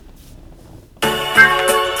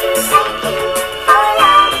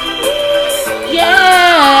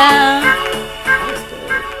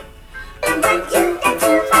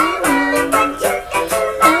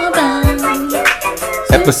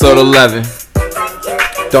Episode 11.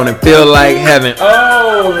 Don't it feel like heaven?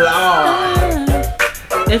 Oh,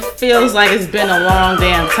 Lord. It feels like it's been a long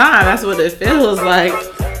damn time. That's what it feels like.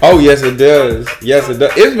 Oh, yes, it does. Yes, it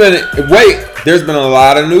does. There's been a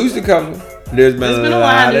lot of news to cover. There's been a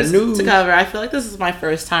lot of news to cover. I feel like this is my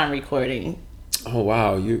first time recording. Oh,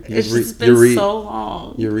 wow. It's just been so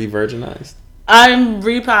long. You're re-virginized. I'm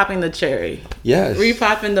re-popping the cherry. Yes.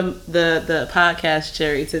 Re-popping the podcast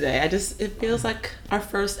cherry today. It feels like our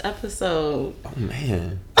first episode. Oh,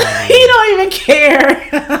 man. You don't even care.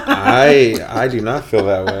 I do not feel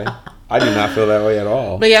that way. I do not feel that way at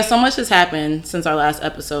all. But yeah, so much has happened since our last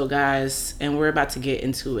episode, guys, and we're about to get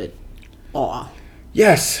into it all.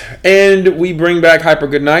 Yes, and we bring back Hyper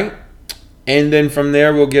Good Night, and then from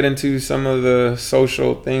there we'll get into some of the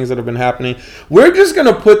social things that have been happening. We're just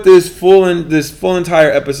gonna put this full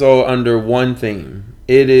entire episode under one theme.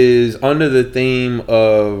 It is under the theme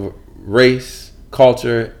of race,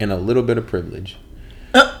 culture, and a little bit of privilege.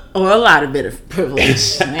 Or a lot of bit of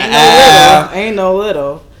privilege. Ain't no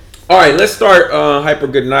little. All right, let's start Hyper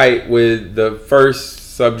Good Night with the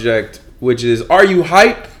first subject, which is: are you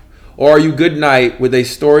hype or are you good night, with a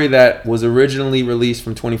story that was originally released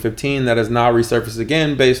from 2015 that has now resurfaced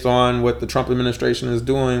again based on what the Trump administration is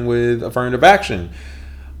doing with affirmative action.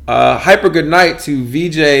 Hyper good night to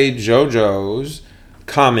VJ JoJo's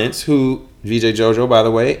comments, who VJ JoJo, by the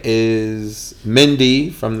way, is Mindy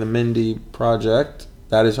from the Mindy Project.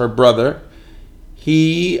 That is her brother.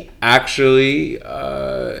 He actually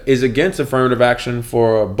is against affirmative action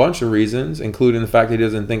for a bunch of reasons, including the fact that he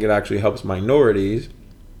doesn't think it actually helps minorities.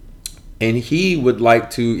 And he would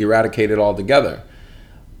like to eradicate it altogether.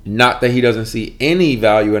 Not that he doesn't see any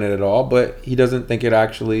value in it at all, but he doesn't think it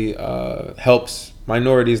actually helps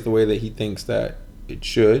minorities the way that he thinks that it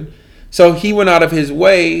should. So he went out of his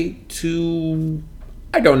way to,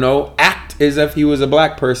 act as if he was a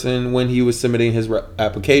black person when he was submitting his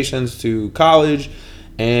applications to college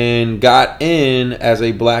and got in as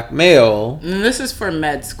a black male. And this is for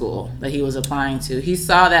med school that he was applying to. He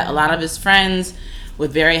saw that a lot of his friends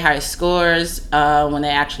with very high scores, when they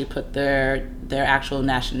actually put their actual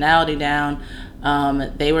nationality down,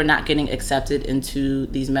 they were not getting accepted into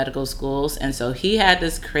these medical schools. And so he had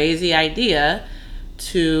this crazy idea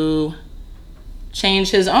to change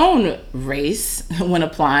his own race when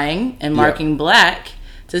applying and marking black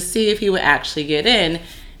to see if he would actually get in.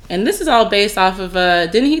 And this is all based off of,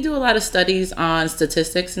 didn't he do a lot of studies on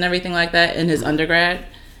statistics and everything like that in his undergrad?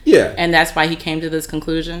 Yeah. And that's why he came to this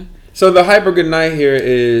conclusion? So the hyper good night here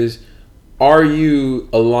is: are you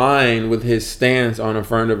aligned with his stance on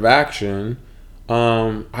affirmative action?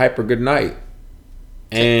 Hyper good night.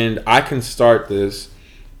 And I can start this.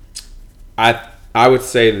 I would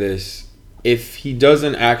say this: if he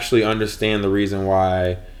doesn't actually understand the reason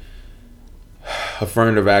why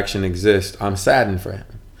affirmative action exists, I'm saddened for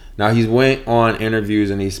him. Now, he's went on interviews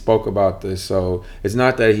and he spoke about this, so it's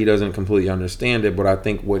not that he doesn't completely understand it, but I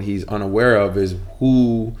think what he's unaware of is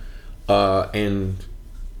who and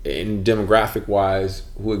demographic wise,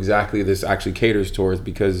 who exactly this actually caters towards,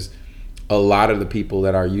 because a lot of the people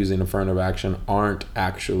that are using affirmative action aren't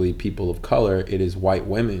actually people of color. It is white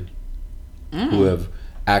women who have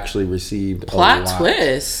actually received plot a lot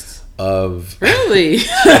twist of really.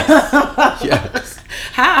 Yes.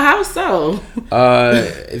 How so?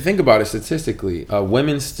 Think about it statistically.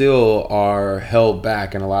 Women still are held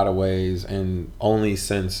back in a lot of ways, and only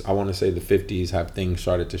since I want to say the 50s have things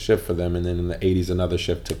started to shift for them, and then in the 80s another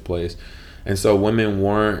shift took place. And so women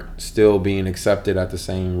weren't still being accepted at the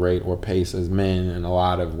same rate or pace as men in a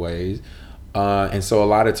lot of ways. And so a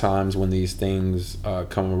lot of times when these things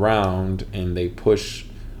come around and they push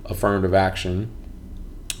affirmative action,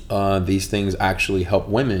 these things actually help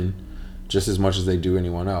women just as much as they do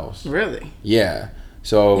anyone else. Really? Yeah.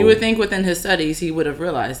 So you would think within his studies he would have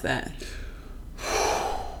realized that.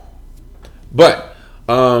 But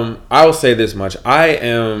I will say this much: I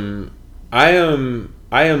am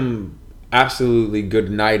absolutely good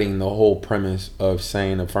nighting the whole premise of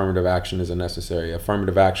saying affirmative action isn't necessary.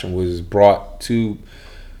 Affirmative action was brought to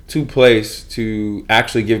place to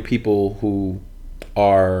actually give people who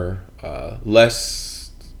are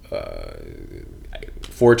less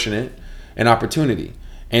fortunate an opportunity.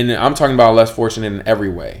 And I'm talking about less fortunate in every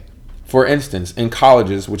way. For instance, in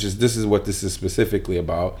colleges, this is what this is specifically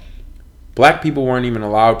about, black people weren't even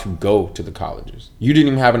allowed to go to the colleges. You didn't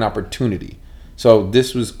even have an opportunity. So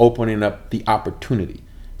this was opening up the opportunity.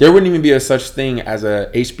 There wouldn't even be a such thing as a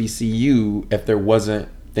HBCU if there wasn't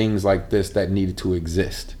things like this that needed to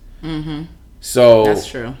exist. Mm-hmm. So that's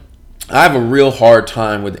true. I have a real hard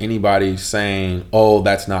time with anybody saying, oh,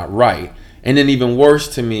 that's not right. And then even worse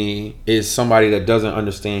to me is somebody that doesn't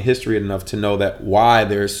understand history enough to know that why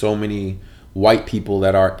there's so many white people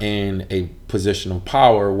that are in a position of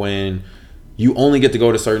power when you only get to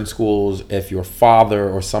go to certain schools if your father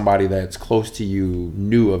or somebody that's close to you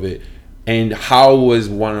knew of it. And how was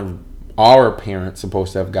one of our parents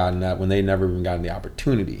supposed to have gotten that when they never even gotten the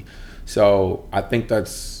opportunity? So I think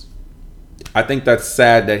that's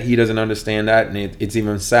sad that he doesn't understand that, and it's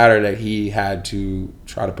even sadder that he had to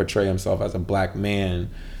try to portray himself as a black man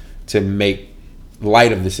to make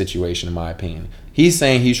light of the situation, in my opinion. He's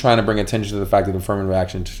saying he's trying to bring attention to the fact that affirmative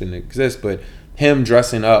action shouldn't exist, but him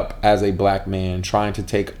dressing up as a black man, trying to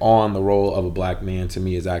take on the role of a black man, to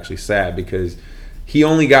me is actually sad, because he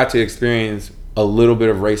only got to experience a little bit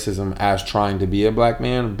of racism as trying to be a black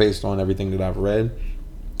man based on everything that I've read.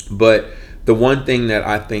 But the one thing that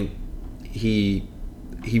I think he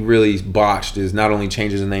really botched is not only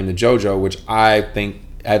changes his name to JoJo, which I think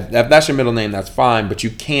if that's your middle name, that's fine, but you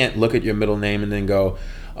can't look at your middle name and then go,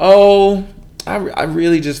 oh, I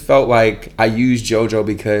really just felt like I used JoJo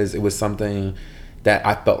because it was something that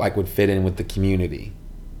I felt like would fit in with the community,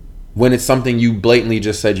 when it's something you blatantly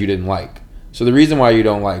just said you didn't like. So the reason why you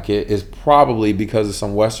don't like it is probably because of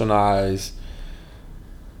some westernized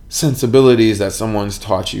sensibilities that someone's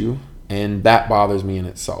taught you, and that bothers me in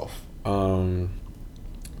itself.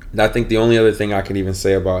 I think the only other thing I can even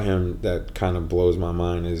say about him that kind of blows my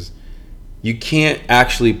mind is you can't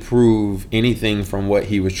actually prove anything from what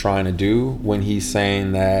he was trying to do when he's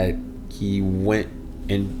saying that he went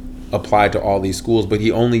and applied to all these schools, but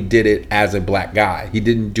he only did it as a black guy. He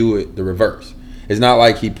didn't do it the reverse. It's not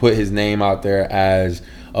like he put his name out there as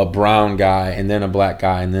a brown guy and then a black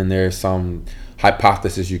guy, and then there's some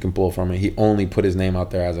hypothesis you can pull from it. He only put his name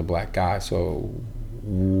out there as a black guy. So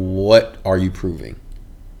what are you proving?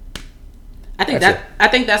 I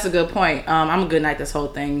think that's a good point. I'm a good night this whole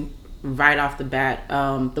thing right off the bat.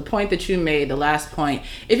 The point that you made, the last point,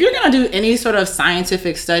 if you're going to do any sort of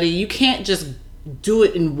scientific study, you can't just do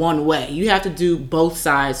it in one way. You have to do both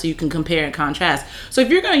sides so you can compare and contrast. So if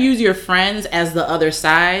you're going to use your friends as the other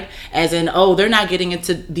side, as in, oh, they're not getting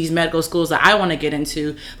into these medical schools that I want to get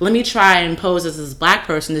into, let me try and pose as this black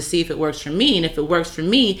person to see if it works for me. And if it works for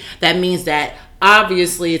me, that means that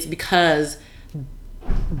obviously it's because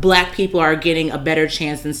black people are getting a better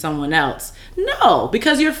chance than someone else. No,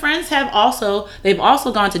 because your friends they've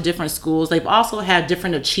also gone to different schools. They've also had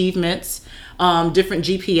different achievements, different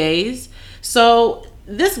GPAs. So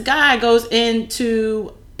this guy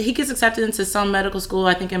he gets accepted into some medical school,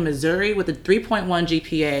 I think in Missouri, with a 3.1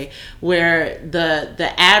 GPA, where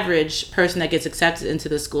the average person that gets accepted into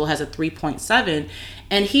the school has a 3.7.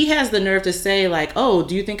 And he has the nerve to say, like, oh,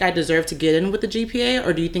 do you think I deserve to get in with the GPA?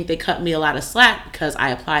 Or do you think they cut me a lot of slack because I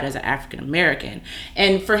applied as an African American?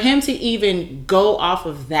 And for him to even go off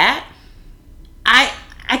of that,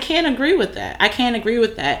 I can't agree with that. I can't agree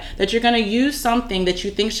with that. That you're going to use something that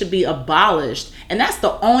you think should be abolished. And that's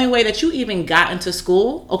the only way that you even got into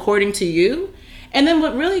school, according to you. And then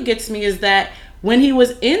what really gets me is that when he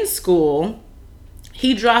was in school,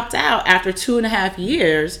 he dropped out after 2.5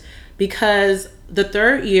 years because the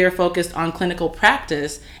third year focused on clinical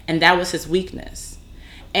practice, and that was his weakness.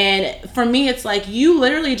 And for me, it's like you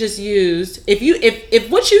literally just used, if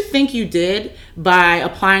what you think you did by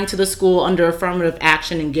applying to the school under affirmative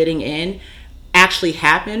action and getting in actually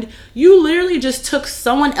happened, you literally just took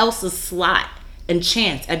someone else's slot and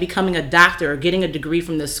chance at becoming a doctor or getting a degree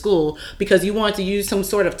from this school because you wanted to use some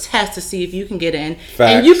sort of test to see if you can get in. Facts.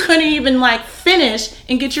 And you couldn't even finish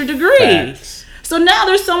and get your degree. Facts. So now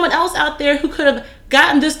there's someone else out there who could have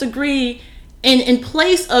gotten this degree in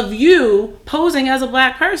place of you posing as a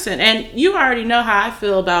black person. And you already know how I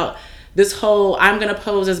feel about this whole I'm going to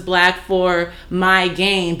pose as black for my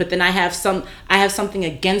gain, but then I have something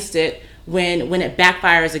against it when it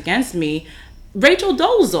backfires against me. Rachel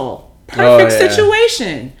Dolezal, perfect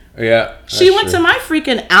situation. Yeah. She went to my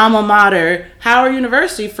freaking alma mater, Howard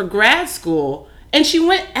University, for grad school. And she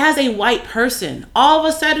went as a white person. All of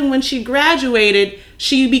a sudden, when she graduated,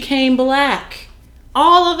 she became black.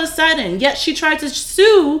 All of a sudden. Yet she tried to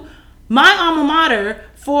sue my alma mater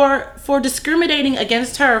for discriminating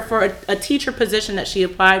against her for a teacher position that she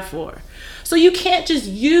applied for. So you can't just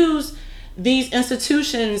use these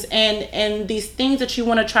institutions and these things that you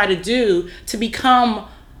want to try to do to become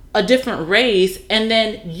a different race and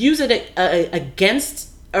then use it against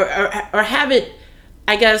or have it,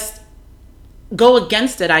 I guess, go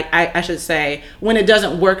against it, I should say, when it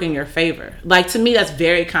doesn't work in your favor. To me, that's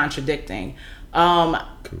very contradicting.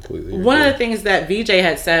 Completely. One of the things that VJ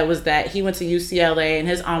had said was that he went to UCLA and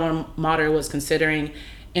his alma mater was considering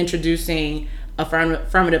introducing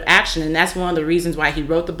affirmative action. And that's one of the reasons why he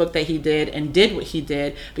wrote the book that he did and did what he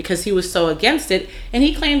did, because he was so against it. And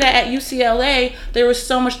he claimed that at UCLA there was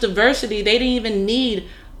so much diversity they didn't even need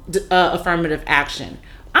affirmative action.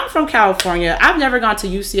 I'm from California. I've never gone to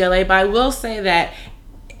UCLA, but I will say that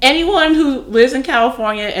anyone who lives in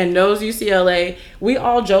California and knows UCLA, we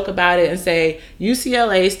all joke about it and say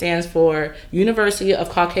UCLA stands for University of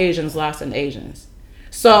Caucasians, Blacks, and Asians.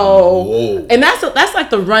 So, whoa. And that's like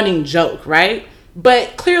the running joke, right?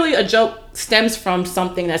 But clearly a joke stems from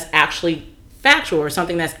something that's actually factual or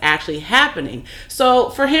something that's actually happening. So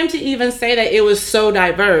for him to even say that it was so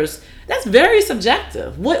diverse, that's very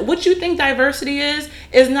subjective. What you think diversity is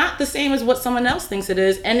not the same as what someone else thinks it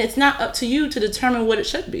is, and it's not up to you to determine what it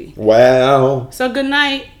should be. Wow. So good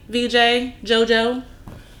night, VJ, JoJo.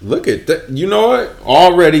 Look at that. You know what?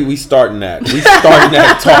 Already we starting that. We starting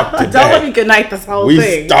that talk today. Don't let me good night this whole thing.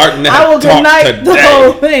 We starting that I will talk good night today. the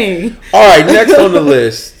whole thing. All right, next on the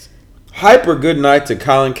list. Hyper good night to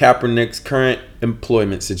Colin Kaepernick's current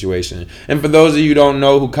employment situation. And for those of you who don't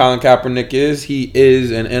know who Colin Kaepernick is, he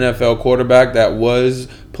is an NFL quarterback that was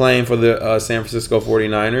playing for the San Francisco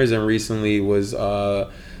 49ers and recently was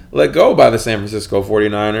let go by the San Francisco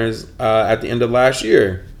 49ers at the end of last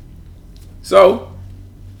year. So,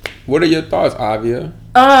 what are your thoughts, Avia?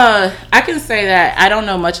 I can say that I don't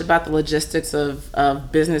know much about the logistics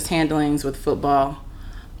of business handlings with football.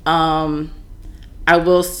 I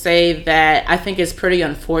will say that I think it's pretty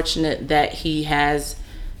unfortunate that he has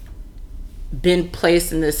been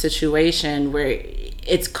placed in this situation where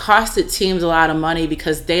it's costed teams a lot of money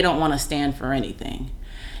because they don't want to stand for anything.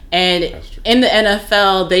 And in the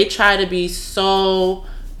NFL, they try to be so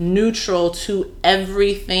neutral to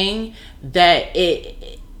everything that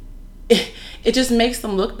it just makes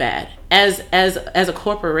them look bad. As a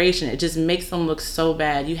corporation, it just makes them look so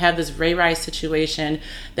bad. You have this Ray Rice situation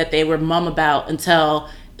that they were mum about until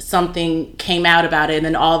something came out about it, and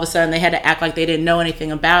then all of a sudden they had to act like they didn't know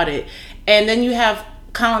anything about it. And then you have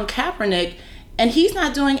Colin Kaepernick, and he's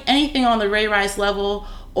not doing anything on the Ray Rice level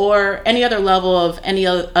or any other level of any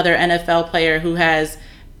other NFL player who has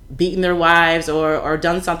beaten their wives or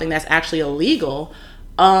done something that's actually illegal.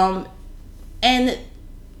 And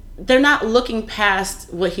they're not looking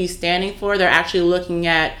past what he's standing for. They're actually looking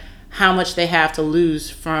at how much they have to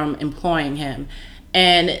lose from employing him.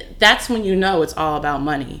 And that's when you know it's all about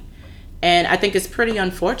money. And I think it's pretty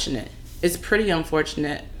unfortunate. It's pretty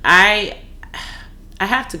unfortunate. I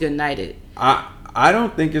have to good night it. I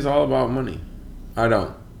don't think it's all about money. I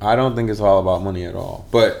don't think it's all about money at all.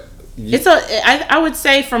 But I would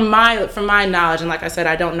say from my knowledge, and like I said,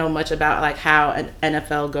 I don't know much about like how an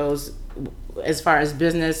NFL goes as far as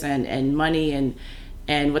business and money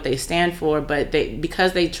and what they stand for, but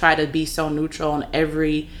because they try to be so neutral on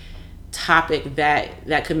every topic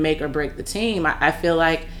that could make or break the team, I feel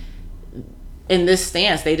like in this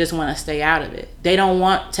stance they just want to stay out of it. They don't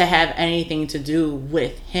want to have anything to do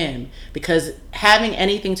with him, because having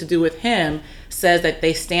anything to do with him says that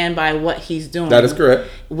they stand by what he's doing. That is correct.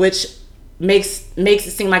 Which makes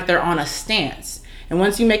it seem like they're on a stance. And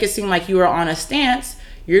once you make it seem like you are on a stance,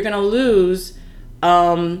 you're gonna lose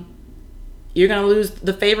the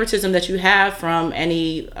favoritism that you have from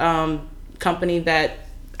any company that,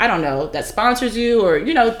 I don't know, that sponsors you, or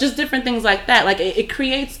just different things like that. Like it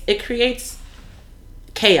creates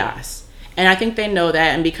chaos, and I think they know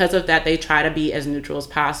that, and because of that they try to be as neutral as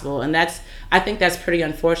possible, and I think that's pretty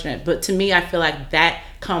unfortunate. But to me, I feel like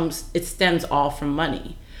it stems all from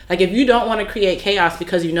money. Like if you don't want to create chaos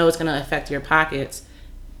because you know it's going to affect your pockets,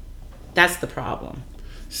 that's the problem.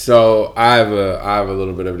 So I have a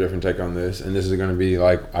little bit of a different take on this, and this is going to be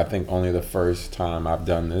like, I think only the first time I've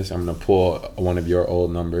done this. I'm going to pull one of your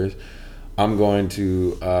old numbers. I'm going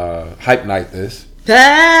to hype night this.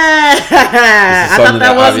 I thought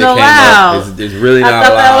that wasn't allowed. It's really not allowed. I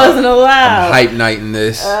thought that wasn't allowed. I'm hype nighting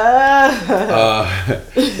this.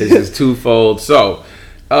 This is twofold. So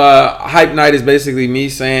hype night is basically me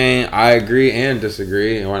saying I agree and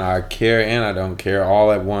disagree, when I care and I don't care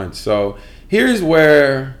all at once. So here's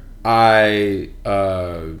where I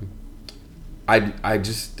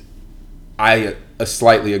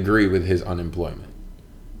slightly agree with his unemployment.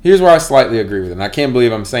 Here's where I slightly agree with it. And I can't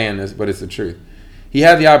believe I'm saying this, but it's the truth. He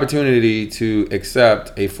had the opportunity to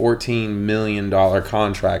accept a $14 million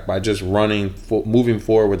contract by just moving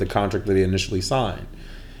forward with the contract that he initially signed.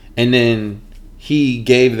 And then he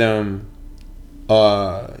gave them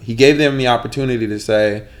the opportunity to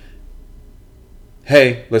say,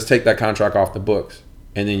 hey, let's take that contract off the books,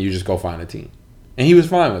 and then you just go find a team. And he was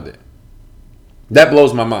fine with it. That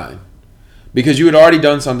blows my mind, because you had already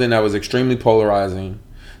done something that was extremely polarizing,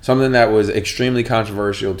 something that was extremely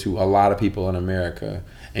controversial to a lot of people in America,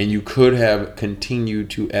 and you could have continued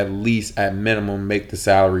to at least, at minimum, make the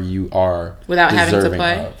salary you are without having to deserving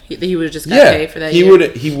play. of. He would have just got paid for that year.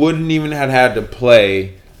 He wouldn't even have had to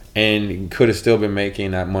play, and could have still been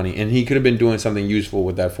making that money, and he could have been doing something useful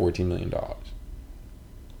with that $14 million.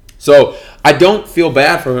 So I don't feel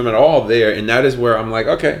bad for him at all there, and that is where I'm like,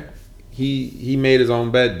 okay, he made his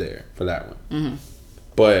own bed there for that one. Mm-hmm.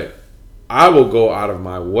 But I will go out of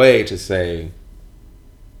my way to say,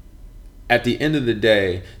 at the end of the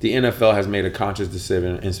day, the NFL has made a conscious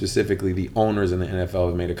decision, and specifically the owners in the NFL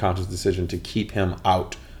have made a conscious decision to keep him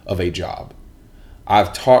out of a job.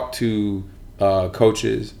 I've talked to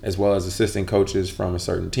coaches as well as assistant coaches from a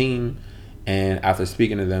certain team, and after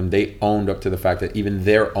speaking to them, they owned up to the fact that even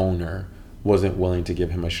their owner wasn't willing to give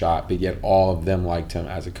him a shot, but yet all of them liked him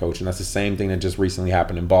as a coach. And that's the same thing that just recently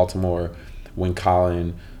happened in Baltimore when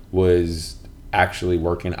Colin was actually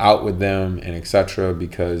working out with them and etc.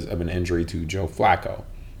 because of an injury to Joe Flacco.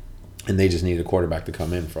 And they just needed a quarterback to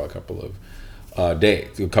come in for a couple of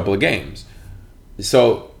days, a couple of games.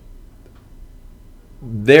 So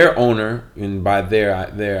their owner, and by there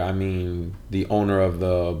I mean the owner of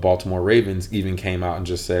the Baltimore Ravens, even came out and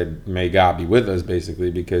just said, may God be with us, basically,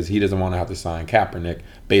 because he doesn't want to have to sign Kaepernick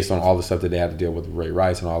based on all the stuff that they had to deal with Ray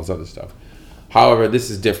Rice and all this other stuff. However, this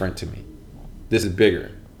is different to me. This is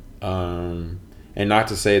bigger. And not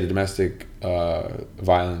to say the domestic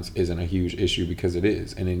violence isn't a huge issue, because it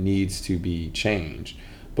is, and it needs to be changed.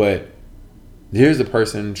 But here's a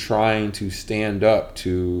person trying to stand up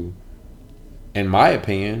to, in my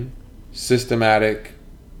opinion, systematic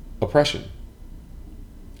oppression.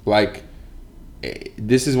 Like,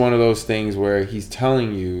 this is one of those things where he's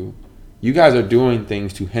telling you, you guys are doing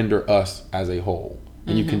things to hinder us as a whole.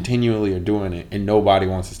 And you continually are doing it, and nobody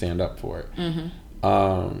wants to stand up for it.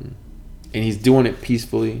 And he's doing it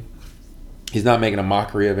peacefully. He's not making a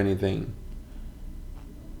mockery of anything.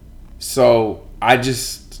 So I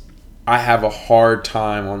have a hard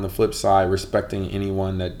time, on the flip side, respecting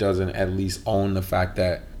anyone that doesn't at least own the fact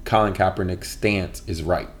that Colin Kaepernick's stance is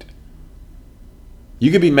right.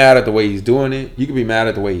 You could be mad at the way he's doing it. You could be mad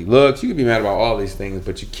at the way he looks. You could be mad about all these things,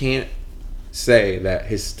 but you can't say that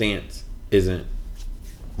his stance isn't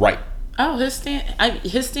right. Oh, his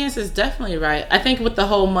stance is definitely right. I think with the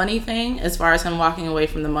whole money thing, as far as him walking away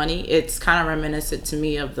from the money, it's kind of reminiscent to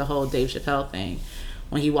me of the whole Dave Chappelle thing,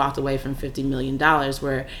 when he walked away from $50 million,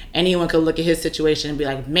 where anyone could look at his situation and be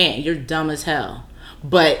like, man, you're dumb as hell.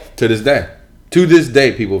 But to this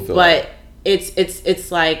day, people feel but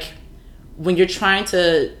it's like, when you're trying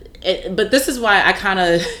to, but this is why I kind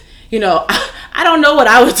of, I don't know what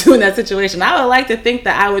I would do in that situation. I would like to think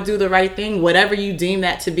that I would do the right thing, whatever you deem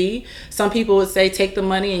that to be. Some people would say take the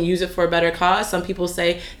money and use it for a better cause. Some people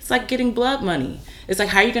say it's like getting blood money. It's like,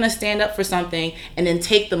 how are you going to stand up for something and then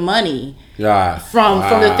take the money from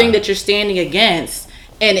the thing that you're standing against?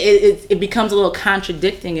 And it becomes a little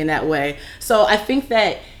contradicting in that way. So I think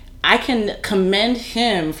that I can commend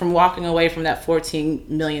him from walking away from that $14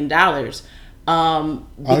 million.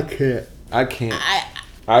 I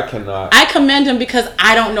cannot. I commend him because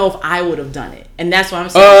I don't know if I would have done it. And that's what I'm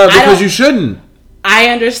saying. Because you shouldn't. I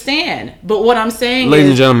understand. But what I'm saying Ladies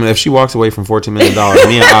and gentlemen, if she walks away from $14 million,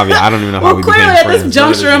 me and Avi, I don't even know how we became friends. Clearly, at this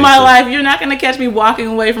juncture in my life, you're not going to catch me walking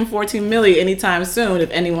away from $14 million anytime soon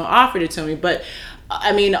if anyone offered it to me. But,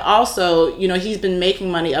 I mean, also, he's been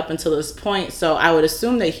making money up until this point, so I would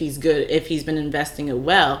assume that he's good if he's been investing it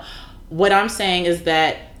well. What I'm saying is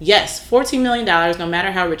that, yes, $14 million, no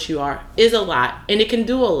matter how rich you are, is a lot, and it can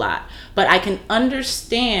do a lot. But I can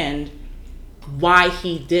understand why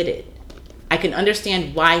he did it. I can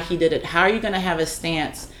understand why he did it. How are you going to have a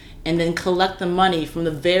stance and then collect the money from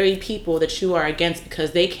the very people that you are against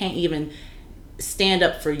because they can't even stand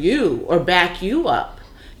up for you or back you up?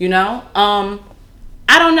 I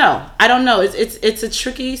don't know. It's a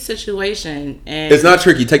tricky situation. And it's not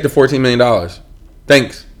tricky. Take the $14 million.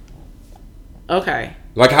 Thanks. Okay.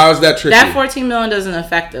 Like, how is that tricky? That $14 million doesn't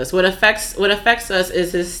affect us. What affects us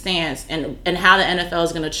is his stance and how the NFL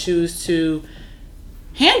is going to choose to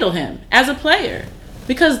handle him as a player.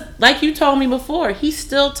 Because, like you told me before, he's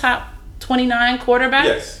still top 29 quarterback.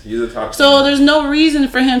 Yes, he's a top 29. So there's no reason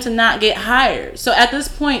for him to not get hired. So at this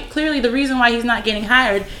point, clearly the reason why he's not getting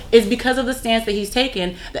hired is because of the stance that he's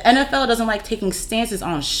taken. The NFL doesn't like taking stances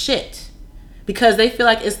on shit, because they feel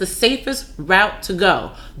like it's the safest route to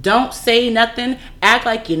go. Don't say nothing. Act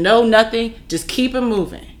like you know nothing. Just keep it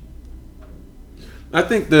moving. I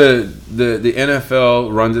think the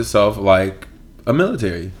NFL runs itself like a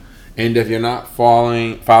military. And if you're not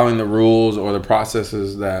following the rules or the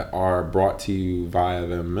processes that are brought to you via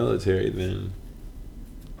the military, then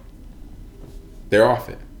they're off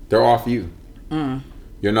it. They're off you.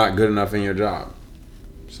 You're not good enough in your job.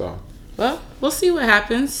 So. Well, we'll see what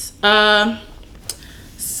happens.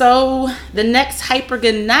 So the next Hyper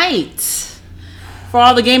Good Night. For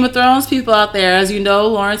all the Game of Thrones people out there, as you know,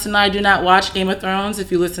 Lawrence and I do not watch Game of Thrones. If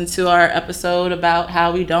you listen to our episode about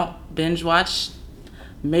how we don't binge watch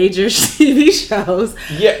major TV shows.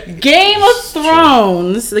 Yeah. Game of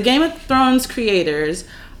Thrones, the Game of Thrones creators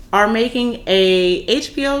are making a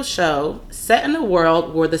HBO show set in a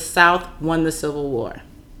world where the South won the Civil War.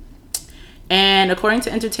 And according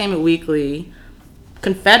to Entertainment Weekly,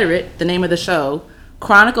 Confederate, the name of the show,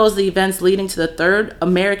 chronicles the events leading to the Third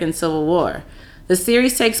American Civil War. The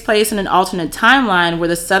series takes place in an alternate timeline where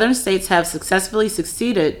the southern states have successfully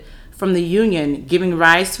seceded from the Union, giving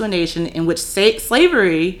rise to a nation in which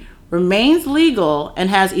slavery remains legal and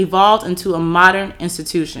has evolved into a modern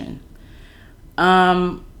institution.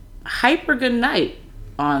 Hyper good night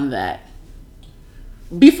on that.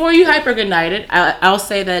 Before you hyper good night it, I'll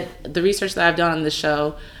say that the research that I've done on the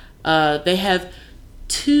show, they have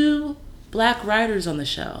 2 black writers on the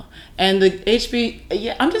show, and the I'm putting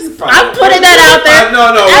that out there.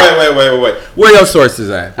 No, wait. Where your sources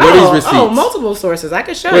at? Where these receipts? Oh, multiple sources. I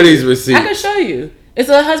can show you. Where these receipts? I can show you. It's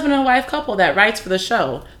a husband and wife couple that writes for the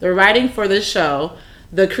show. They're writing for the show.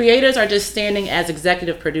 The creators are just standing as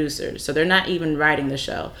executive producers, so they're not even writing the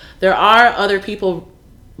show. There are other people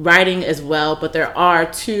writing as well, but there are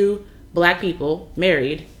 2 black people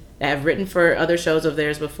married that have written for other shows of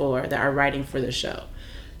theirs before that are writing for the show.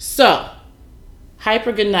 So,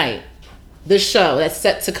 Hyper Good Night, the show that's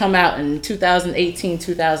set to come out in 2018,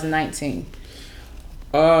 2019.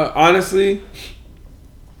 Honestly,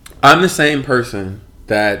 I'm the same person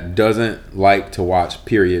that doesn't like to watch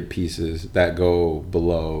period pieces that go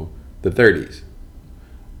below the 30s.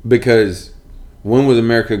 Because when was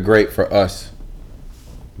America great for us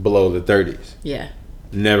below the 30s? Yeah.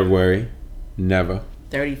 Never worry. Never.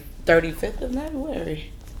 35th of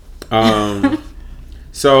February.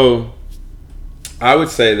 So I would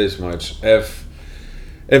say this much: if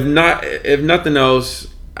nothing else,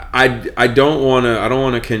 I don't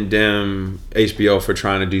want to condemn HBO for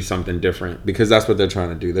trying to do something different, because that's what they're trying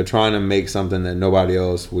to do. They're trying to make something that nobody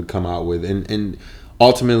else would come out with, and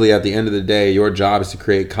ultimately, at the end of the day, your job is to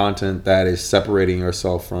create content that is separating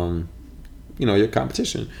yourself from, your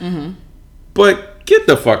competition. Mm-hmm. But get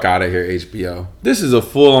the fuck out of here, HBO. This is a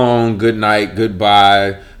full-on good night,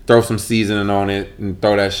 goodbye. Throw some seasoning on it and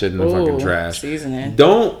throw that shit in the fucking trash. Seasoning.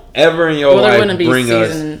 Don't ever in your life bring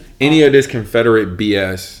us any of this Confederate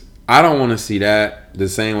BS. I don't want to see that the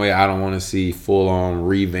same way I don't want to see full-on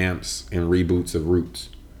revamps and reboots of Roots.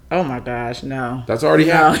 Oh my gosh, no. That's already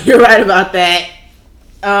happened. You're right about that.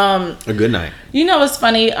 A good night. What's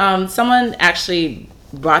funny? Someone actually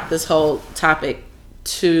brought this whole topic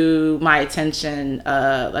to my attention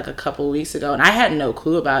like a couple weeks ago, and I had no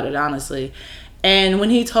clue about it, honestly. And when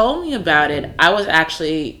he told me about it, I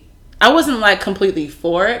wasn't like completely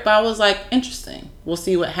for it, but I was like, interesting. We'll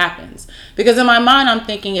see what happens. Because in my mind, I'm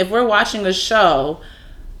thinking, if we're watching a show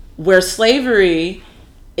where slavery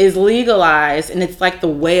is legalized and it's like the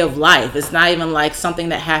way of life, it's not even like something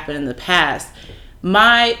that happened in the past,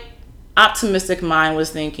 my optimistic mind was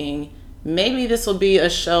thinking, maybe this will be a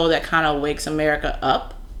show that kind of wakes America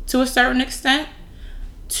up to a certain extent,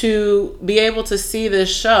 to be able to see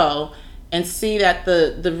this show and see that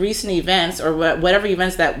the recent events, or whatever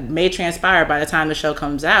events that may transpire by the time the show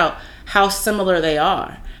comes out, how similar they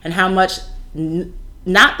are, and how much,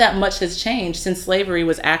 not that much has changed since slavery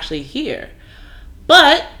was actually here.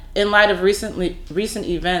 But in light of recent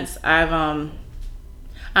events, I've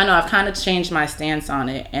kind of changed my stance on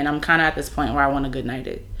it, and I'm kind of at this point where I want to good night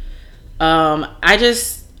it. I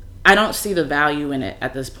don't see the value in it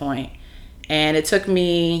at this point, and it took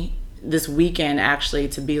me this weekend actually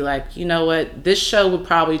to be like, you know what, this show would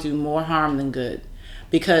probably do more harm than good,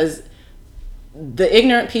 because the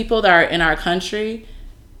ignorant people that are in our country,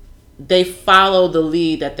 they follow the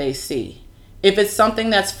lead that they see. If it's something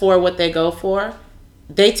that's for what they go for,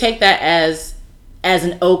 they take that as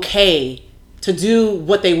an okay to do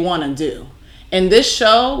what they want to do. And this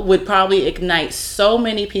show would probably ignite so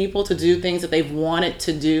many people to do things that they've wanted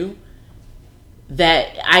to do,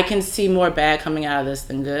 that I can see more bad coming out of this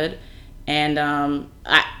than good. And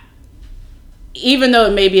even though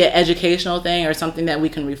it may be an educational thing or something that we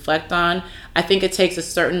can reflect on, I think it takes a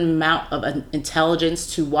certain amount of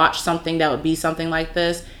intelligence to watch something that would be something like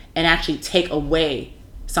this and actually take away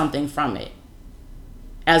something from it,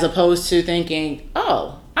 as opposed to thinking,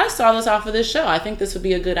 oh, I saw this off of this show, I think this would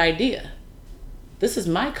be a good idea. This is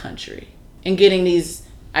my country. And getting these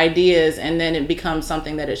ideas, and then it becomes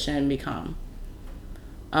something that it shouldn't become.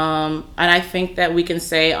 And I think that we can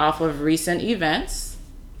say off of recent events,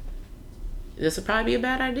 this would probably be a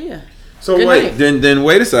bad idea. So Good wait, night. then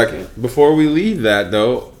wait a second. Before we leave that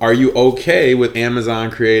though, are you okay with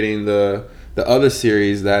Amazon creating the other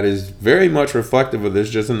series that is very much reflective of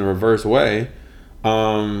this, just in the reverse way,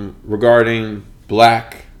 regarding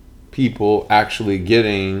black people actually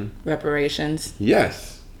getting Reparations.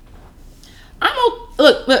 yes.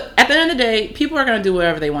 Look. At the end of the day, people are going to do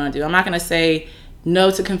whatever they want to do. I'm not going to say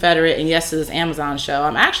no to Confederate and yes to this Amazon show.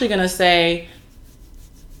 I'm actually going to say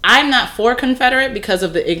I'm not for Confederate because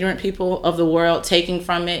of the ignorant people of the world taking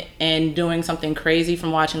from it and doing something crazy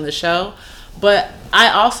from watching the show. But I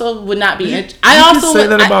also would not be. I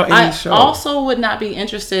also would not be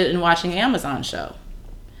interested in watching Amazon show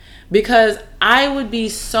because I would be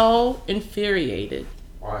so infuriated.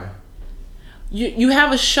 Why? You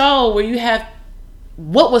have a show where you have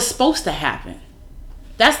what was supposed to happen.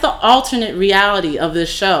 That's the alternate reality of this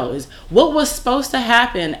show, is what was supposed to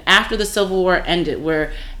happen after the Civil War ended,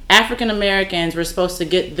 where African Americans were supposed to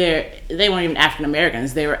get they weren't even African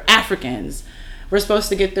Americans, they were Africans. We're supposed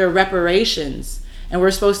to get their reparations, and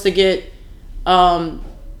we're supposed to get some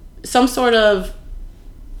sort of,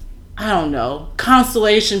 I don't know,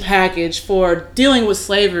 consolation package for dealing with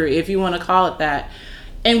slavery, if you want to call it that.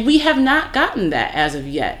 And we have not gotten that as of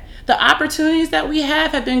yet. The opportunities that we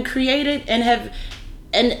have been created and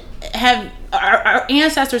have our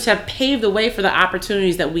ancestors have paved the way for the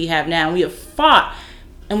opportunities that we have now. We have fought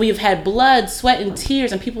and we have had blood, sweat, and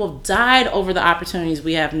tears, and people have died over the opportunities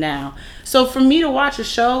we have now. So for me to watch a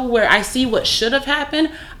show where I see what should have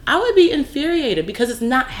happened, I would be infuriated because it's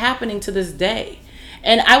not happening to this day.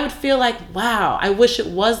 And I would feel like, wow, I wish it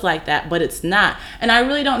was like that, but it's not. And I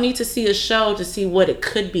really don't need to see a show to see what it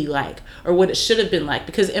could be like or what it should have been like.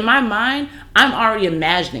 Because in my mind, I'm already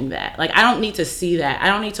imagining that. Like, I don't need to see that. I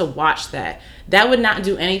don't need to watch that. That would not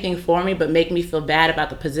do anything for me but make me feel bad about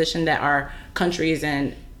the position that our country is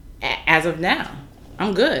in as of now.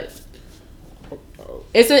 I'm good.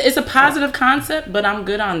 It's a positive concept, but I'm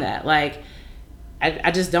good on that. Like, I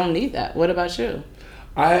just don't need that. What about you?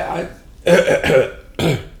 I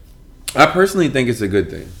personally think it's a good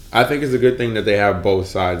thing. I think it's a good thing that they have both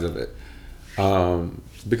sides of it,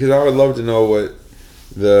 because I would love to know what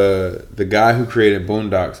the guy who created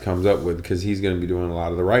Boondocks comes up with, because he's going to be doing a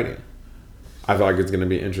lot of the writing. I feel like it's going to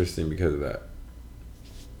be interesting because of that.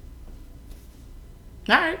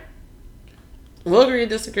 All right, we'll agree to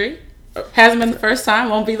disagree. Hasn't been the first time,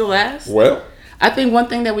 won't be the last. Well, I think one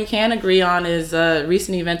thing that we can agree on is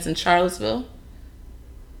recent events in Charlottesville.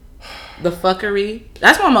 The fuckery.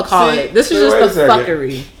 That's what I'm gonna call it. This is just the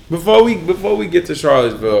fuckery. Before we get to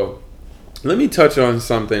Charlottesville, let me touch on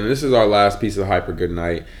something. This is our last piece of Hyper Good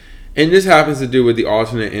Night, and this happens to do with the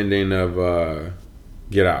alternate ending of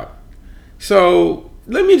Get Out. So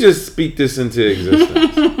let me just speak this into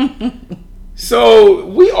existence. So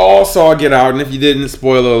we all saw Get Out, and if you didn't,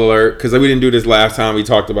 spoiler alert, because we didn't do this last time. We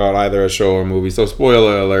talked about either a show or a movie. So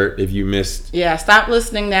spoiler alert if you missed. Yeah, stop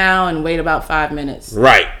listening now and wait about 5 minutes.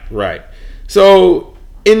 Right. So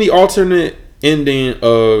in the alternate ending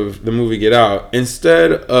of the movie Get Out,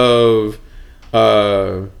 instead of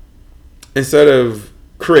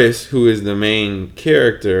Chris, who is the main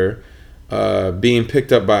character, being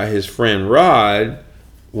picked up by his friend Rod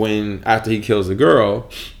after he kills the girl,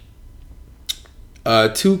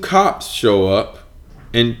 2 cops show up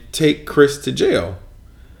and take Chris to jail.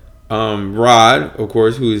 Rod, of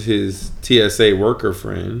course, who is his TSA worker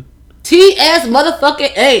friend, TS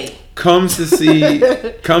motherfucking A, comes to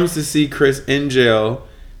see Chris in jail,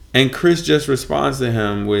 and Chris just responds to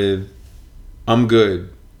him with, "I'm good.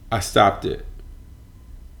 I stopped it."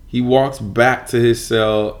 He walks back to his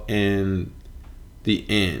cell in the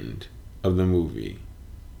end of the movie.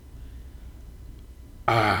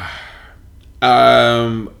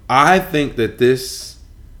 I think that this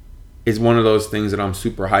is one of those things that I'm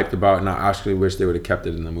super hyped about, and I actually wish they would have kept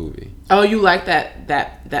it in the movie. Oh, you like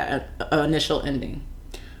that initial ending?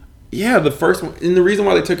 Yeah, the first one, and the reason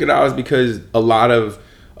why they took it out is because a lot of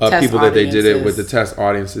people that they did it with, the test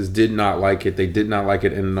audiences, did not like it. They did not like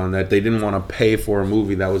it ending on that. They didn't want to pay for a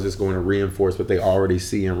movie that was just going to reinforce what they already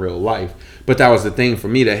see in real life. But that was the thing for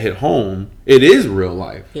me that hit home. It is real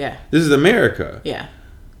life. Yeah. This is America. Yeah.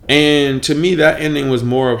 And to me, that ending was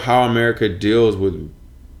more of how America deals with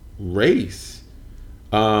race.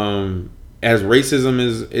 As racism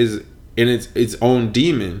is in its own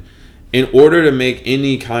demon. In order to make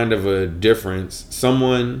any kind of a difference,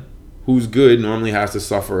 someone who's good normally has to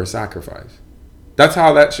suffer a sacrifice. That's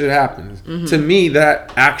how that shit happens. Mm-hmm. To me,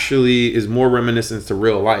 that actually is more reminiscent to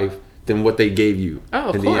real life than what they gave you. Oh,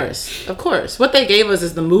 of course. Of course. What they gave us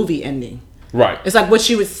is the movie ending. Right. It's like what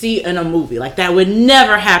you would see in a movie. Like that would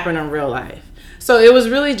never happen in real life. So it was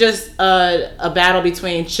really just a battle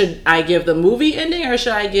between, should I give the movie ending or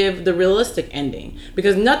should I give the realistic ending?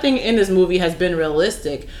 Because nothing in this movie has been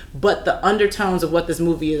realistic, but the undertones of what this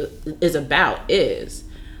movie is about is.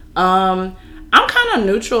 I'm kind of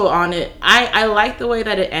neutral on it. I like the way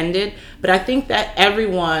that it ended, but I think that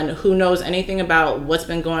everyone who knows anything about what's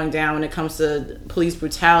been going down when it comes to police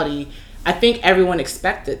brutality, I think everyone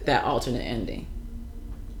expected that alternate ending.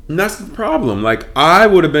 And that's the problem. Like, I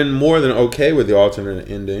would have been more than okay with the alternate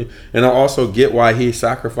ending. And I also get why he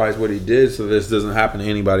sacrificed what he did so this doesn't happen to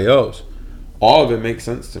anybody else. All of it makes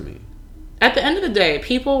sense to me. At the end of the day,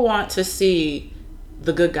 people want to see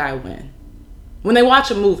the good guy win. When they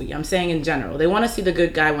watch a movie, I'm saying in general, they want to see the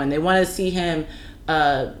good guy win. They want to see him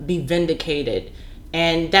be vindicated.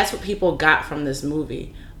 And that's what people got from this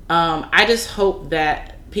movie. I just hope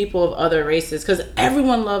that people of other races, because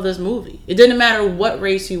everyone loved this movie. It didn't matter what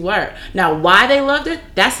race you were. Now, why they loved it,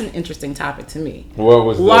 that's an interesting topic to me.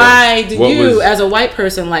 Why did you, as a white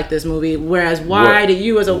person, like this movie, whereas why did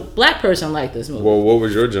you, as a black person, like this movie? Well, what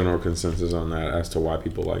was your general consensus on that as to why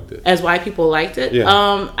people liked it? As why people liked it?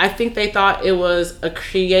 Yeah. I think they thought it was a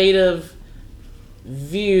creative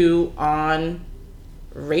view on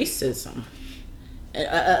racism,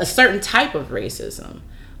 a certain type of racism.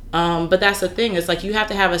 But that's the thing. It's like you have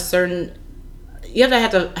to have a certain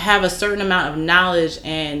amount of knowledge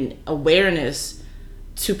and awareness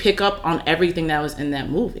to pick up on everything that was in that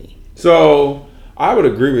movie. So I would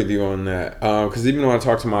agree with you on that. Because even when I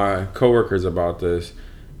talked to my coworkers about this,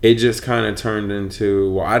 it just kind of turned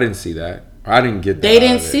into, well, I didn't see that. I didn't get that. They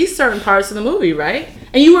didn't see certain parts of the movie, right?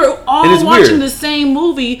 And you were all watching the same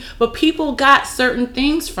movie, but people got certain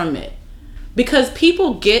things from it. Because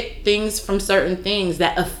people get things from certain things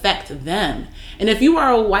that affect them. And if you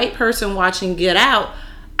are a white person watching Get Out,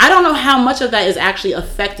 I don't know how much of that is actually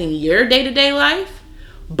affecting your day-to-day life,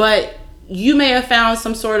 but you may have found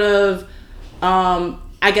some sort of,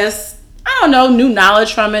 new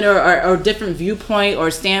knowledge from it or different viewpoint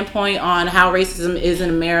or standpoint on how racism is in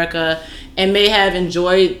America and may have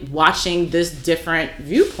enjoyed watching this different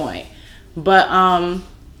viewpoint. But,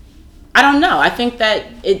 I don't know. I think that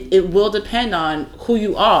it will depend on who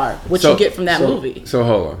you are, what you get from that movie. So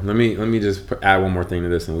hold on. Let me just add one more thing to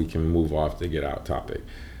this, and we can move off the Get Out topic.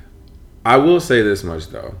 I will say this much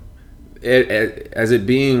though, as it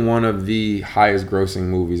being one of the highest grossing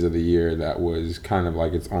movies of the year, that was kind of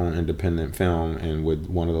like its own independent film and with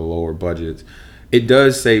one of the lower budgets, it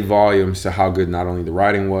does say volumes to how good not only the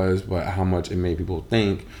writing was, but how much it made people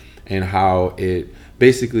think, and how it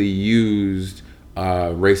basically used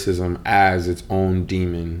racism as its own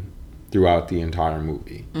demon throughout the entire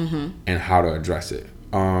movie, and how to address it.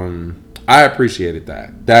 I appreciated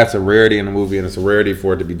that. That's a rarity in a movie, and it's a rarity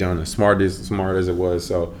for it to be done as smart as it was.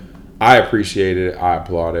 So I appreciate it. I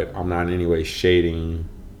applaud it. I'm not in any way shading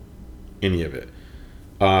any of it.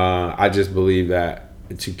 I just believe that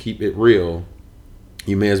to keep it real,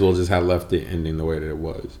 you may as well just have left the ending the way that it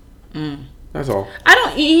was. That's all.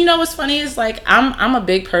 You know what's funny is, like, I'm a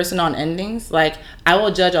big person on endings. Like, I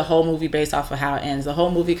will judge a whole movie based off of how it ends. The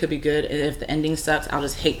whole movie could be good, and if the ending sucks, I'll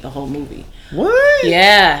just hate the whole movie. What?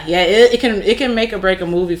 Yeah. It can make or break a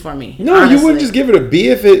movie for me. No, honestly. You wouldn't just give it a B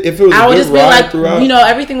if it was a good ride throughout? I would just be like,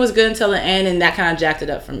 everything was good until the end, and that kind of jacked it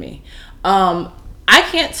up for me. I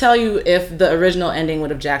can't tell you if the original ending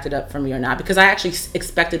would have jacked it up for me or not, because I actually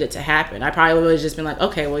expected it to happen. I probably would have just been like,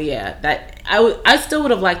 okay, well, yeah, that I still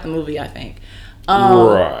would have liked the movie, I think.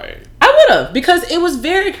 Right. I would have, because it was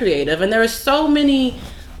very creative, and there were so many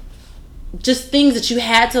just things that you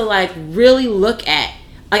had to, like, really look at.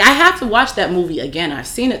 Like, I have to watch that movie again. I've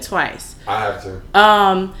seen it twice. I have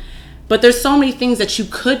to. But there's so many things that you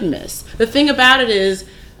could miss. The thing about it is,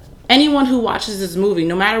 anyone who watches this movie,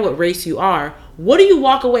 no matter what race you are, what do you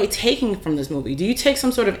walk away taking from this movie? Do you take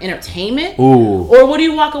some sort of entertainment? Ooh. Or what do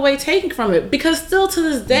you walk away taking from it? Because still to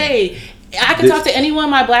this day, I can talk to any one of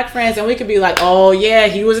my black friends and we could be like, oh yeah,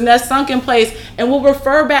 he was in that sunken place. And we'll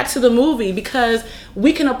refer back to the movie because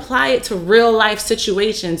we can apply it to real life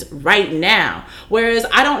situations right now. Whereas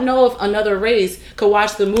I don't know if another race could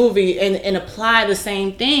watch the movie and apply the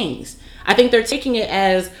same things. I think they're taking it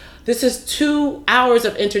as, this is 2 hours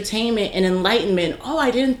of entertainment and enlightenment. Oh,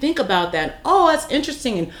 I didn't think about that. Oh, that's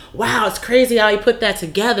interesting. And wow, it's crazy how he put that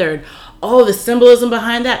together. And oh, the symbolism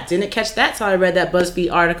behind that. Didn't catch that till I read that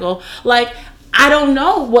BuzzFeed article. Like, I don't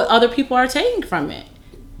know what other people are taking from it.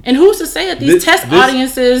 And who's to say that these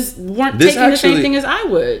audiences weren't taking the same thing as I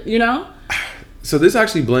would, you know? So this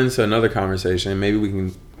actually blends to another conversation. Maybe we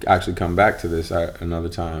can actually come back to this at another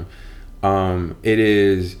time. It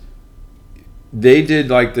is... they did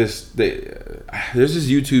like this. There's this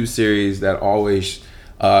YouTube series that always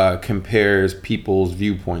compares people's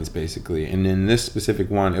viewpoints, basically. And in this specific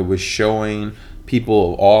one, it was showing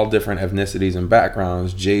people of all different ethnicities and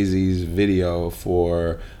backgrounds Jay-Z's video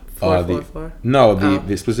for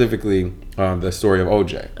specifically the story of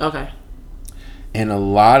OJ. Okay. And a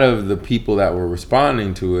lot of the people that were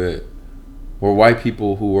responding to it were white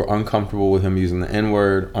people who were uncomfortable with him using the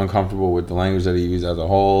N-word, uncomfortable with the language that he used as a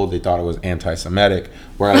whole. They thought it was anti-Semitic,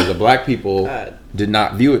 whereas the black people did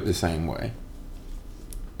not view it the same way.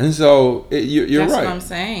 And so you're That's right. That's what I'm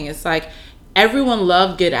saying. It's like everyone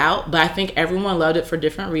loved Get Out, but I think everyone loved it for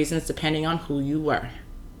different reasons depending on who you were.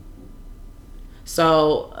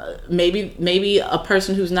 So maybe a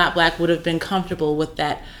person who's not black would have been comfortable with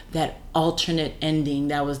that alternate ending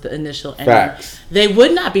that was the initial ending. Facts. They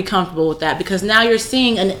would not be comfortable with that because now you're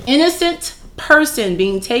seeing an innocent person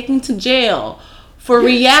being taken to jail for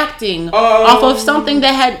reacting off of something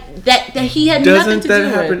that he had nothing to do with.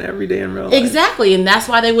 Doesn't that happen every day in real life? Exactly, and that's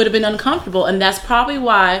why they would have been uncomfortable, and that's probably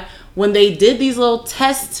why when they did these little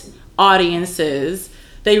test audiences,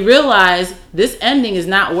 they realized this ending is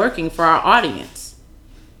not working for our audience.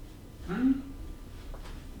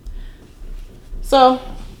 So,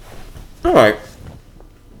 all right,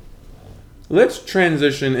 let's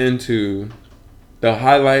transition into the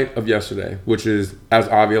highlight of yesterday, which is, as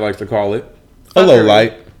Avia likes to call it, a low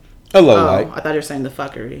light. A low light. I thought you were saying the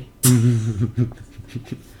fuckery.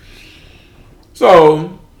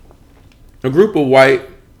 So, a group of white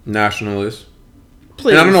nationalists.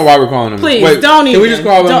 Please. And I don't know why we're calling them. Please, Wait, don't even. Can we just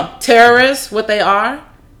call them terrorists? What they are?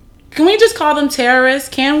 Can we just call them terrorists?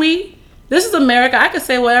 Can we? This is America. I can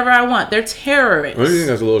say whatever I want. They're terrorists. I think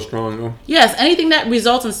that's a little strong, though. Yes, anything that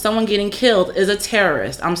results in someone getting killed is a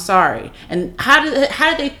terrorist. I'm sorry. And how did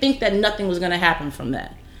they think that nothing was going to happen from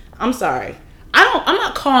that? I'm sorry. I'm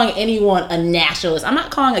not calling anyone a nationalist. I'm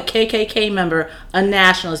not calling a KKK member a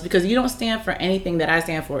nationalist because you don't stand for anything that I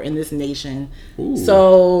stand for in this nation. Ooh.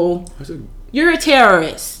 So you're a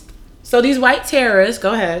terrorist. So these white terrorists,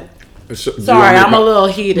 go ahead. Sorry, I'm a little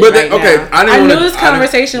heated right now. I knew this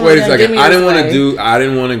conversation was going to give me this way. I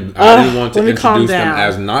didn't want to introduce them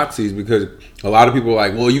as Nazis because a lot of people are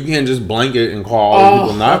like, well, you can't just blanket and call all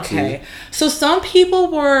people Nazis. Okay. So some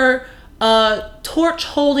people were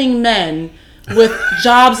torch-holding men with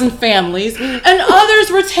jobs and families, and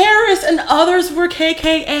others were terrorists, and others were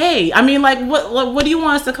KKA. I mean, like, what do you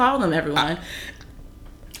want us to call them, everyone?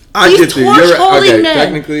 These torch-holding men,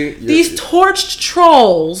 technically, these torched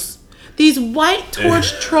trolls, these white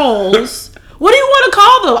torch trolls. What do you want to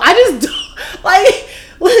call them? I just don't, like.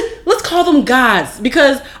 Let's call them gods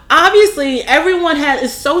because obviously everyone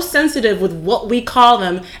is so sensitive with what we call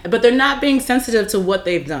them, but they're not being sensitive to what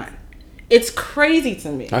they've done. It's crazy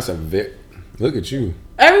to me. That's look at you.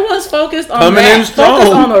 Everyone's focused on focused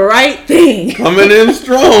on the right thing. Coming in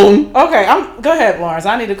strong. Okay, go ahead, Lawrence.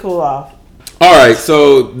 I need to cool off. All right,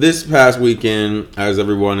 so this past weekend, as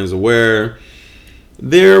everyone is aware,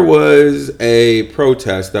 there was a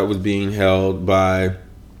protest that was being held by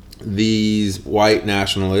these white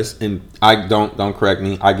nationalists, and I don't correct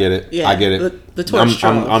me. I get it. Yeah, I get it. The torch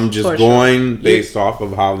trolls. I'm just going based off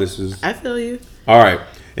of how this is. I feel you. All right,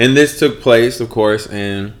 and this took place, of course,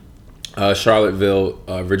 in Charlottesville,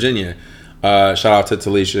 Virginia. Shout out to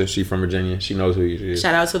Talisha. She's from Virginia. She knows who she is.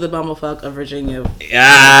 Shout out to the bumblefuck of Virginia.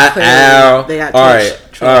 Yeah. They got all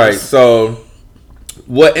right. So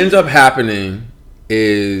what ends up happening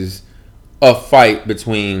is a fight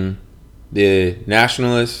between the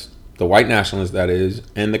nationalists, the white nationalists that is,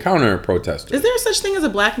 and the counter protesters. Is there such thing as a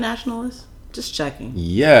black nationalist? Just checking.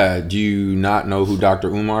 Yeah. Do you not know who Dr.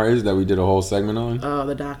 Umar is that we did a whole segment on? Oh,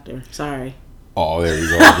 the doctor. Sorry. Oh, there we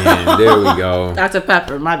go again. There we go. Dr.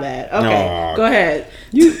 Pepper, my bad. Okay, go ahead.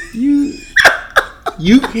 You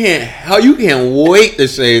can't wait to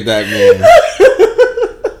shave that man.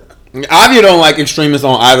 Avia don't like extremists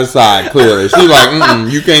on either side. Clearly, she's like,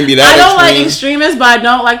 you can't be that. I don't like extremists, but I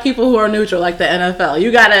don't like people who are neutral, like the NFL. You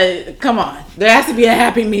gotta come on. There has to be a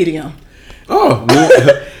happy medium. Oh,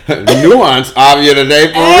 nuance, Avia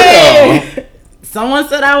today for real. Someone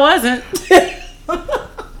said I wasn't.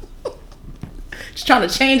 Just trying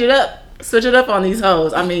to change it up, switch it up on these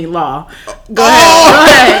hoes. I mean, law. Go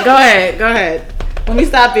ahead. When we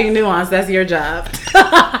stop being nuanced, that's your job.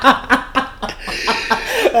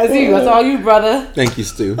 That's you. That's all you, brother. Thank you,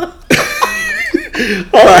 Stu. All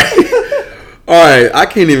right. I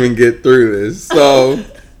can't even get through this. So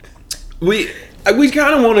we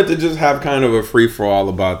kind of wanted to just have kind of a free for all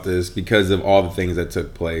about this because of all the things that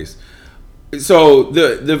took place. So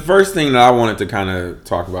the first thing that I wanted to kind of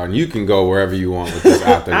talk about, and you can go wherever you want with this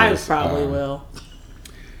after this. I probably will.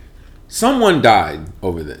 someone died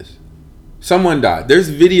over this. Someone died. There's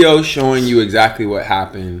video showing you exactly what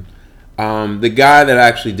happened. The guy that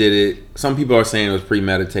actually did it, some people are saying it was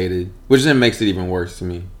premeditated, which then makes it even worse to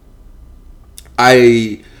me.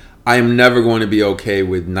 I am never going to be okay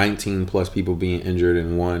with 19 plus people being injured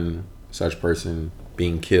and one such person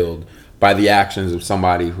being killed by the actions of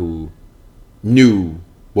somebody who knew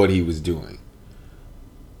what he was doing.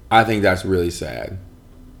 I think that's really sad.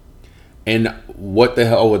 And what the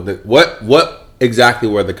hell with what exactly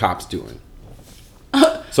were the cops doing?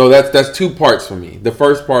 So that's two parts for me. The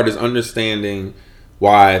first part is understanding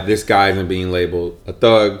why this guy isn't being labeled a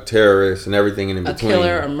thug, terrorist, and everything in between. A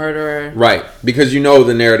killer, a murderer. Right. Because you know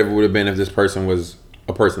the narrative would have been if this person was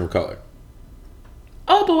a person of color.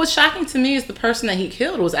 Oh, but what's shocking to me is the person that he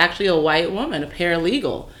killed was actually a white woman, a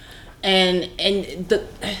paralegal. And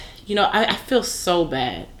I feel so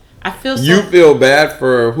bad. I feel so... You feel bad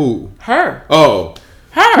for who? Her. Oh.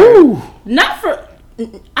 Her. Whew. Not for...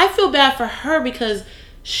 I feel bad for her because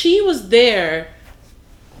she was there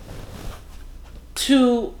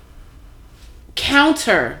to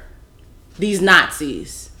counter these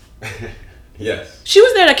Nazis. Yes. She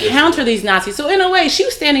was there to counter these Nazis. So in a way, she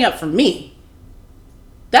was standing up for me.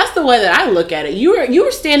 That's the way that I look at it. You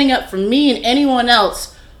were standing up for me and anyone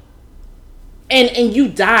else, and you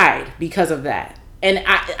died because of that. And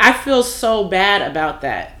I feel so bad about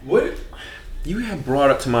that. What you have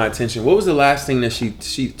brought up to my attention? What was the last thing that she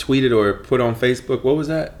tweeted or put on Facebook? What was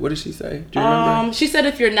that? What did she say? Do you remember? She said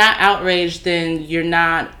if you're not outraged, then you're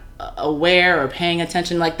not aware or paying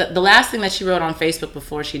attention. Like the last thing that she wrote on Facebook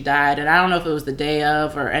before she died, and I don't know if it was the day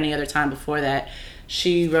of or any other time before that,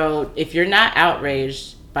 she wrote, if you're not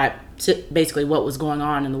outraged by basically what was going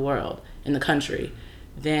on in the world, in the country,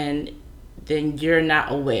 then you're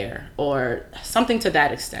not aware, or something to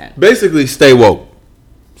that extent. Basically, stay woke.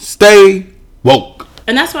 Stay woke.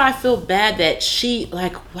 And that's why I feel bad that she,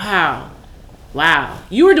 like, wow,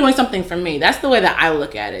 you were doing something for me. That's the way that I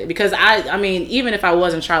look at it. Because I mean, even if I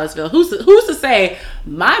was in Charlottesville, who's to say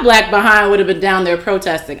my black behind would have been down there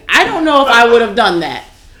protesting? I don't know if I would have done that.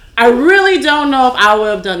 I really don't know if I would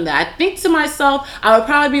have done that. I think to myself, I would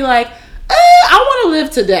probably be like, I want to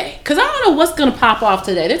live today because I don't know what's going to pop off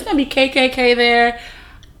today. There's going to be KKK there.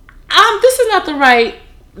 This is not the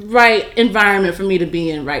right environment for me to be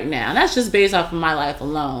in right now. That's just based off of my life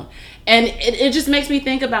alone. And it just makes me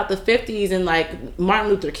think about the 50s and like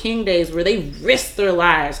Martin Luther King days where they risked their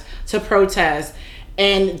lives to protest.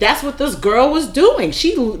 And that's what this girl was doing.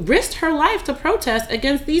 She risked her life to protest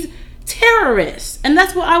against these terrorists. And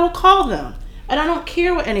that's what I will call them. And I don't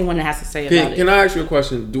care what anyone has to say about it. Can I ask you a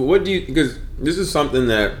question? Because this is something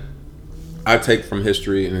that I take from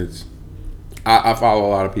history, and I follow a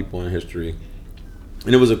lot of people in history.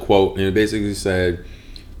 And it was a quote, and it basically said,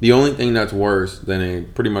 the only thing that's worse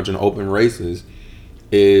than pretty much an open racist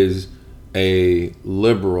is a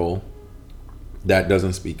liberal that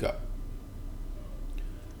doesn't speak up.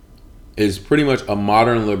 Is pretty much a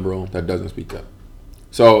modern liberal that doesn't speak up.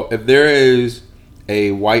 So if there is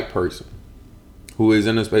a white person who is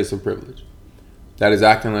in a space of privilege that is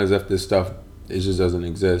acting as if this stuff just doesn't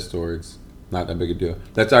exist or it's not that big a deal,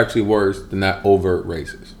 that's actually worse than that overt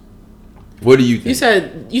racist. What do you think?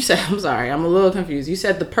 You said I'm sorry, I'm a little confused. You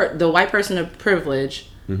said the white person of privilege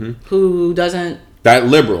who doesn't, that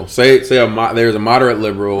liberal, say there's a moderate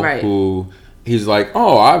liberal, right, who he's like,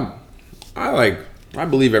 oh, I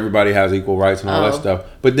believe everybody has equal rights and all that stuff,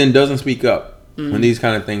 but then doesn't speak up when these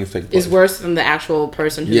kind of things take place. Is worse than the actual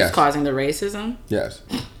person who's causing the racism? Yes.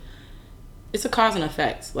 It's a cause and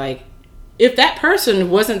effect. Like, if that person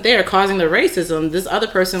wasn't there causing the racism, this other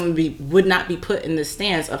person would not be put in the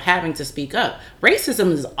stance of having to speak up.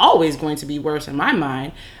 Racism is always going to be worse in my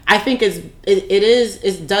mind. I think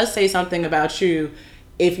it does say something about you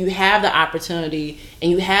if you have the opportunity and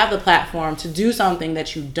you have the platform to do something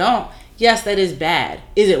that you don't. Yes, that is bad.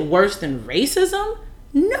 Is it worse than racism?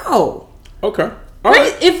 No. Okay. All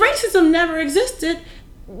right. If racism never existed,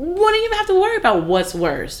 wouldn't even have to worry about what's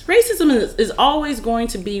worse. Racism is always going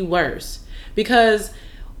to be worse, because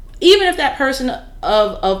even if that person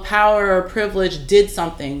of power or privilege did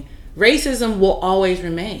something, racism will always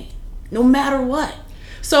remain, no matter what.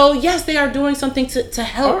 So yes, they are doing something to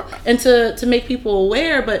help and to make people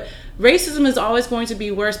aware, but racism is always going to be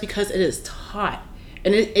worse because it is taught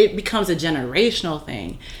and it becomes a generational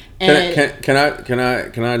thing. And can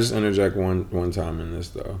I just interject one time in this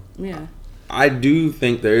though? Yeah. I do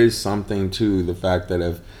think there is something to the fact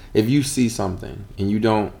that if you see something and you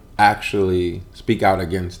don't actually speak out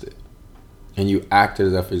against it and you act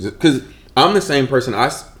as if it's, because I'm the same person.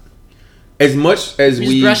 As much as you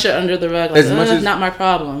just brush it under the rug, like, not my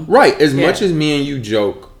problem. Right. As much as me and you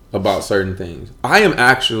joke about certain things. I am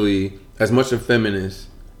actually as much a feminist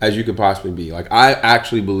as you could possibly be. Like, I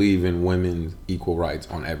actually believe in women's equal rights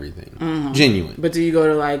on everything. Genuine. But do you go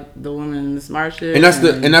to like the women's marches? And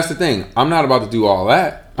that's the thing. I'm not about to do all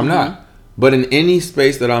that. I'm not. But in any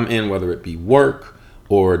space that I'm in, whether it be work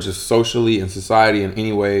or just socially in society in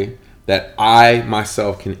any way that I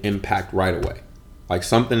myself can impact right away, like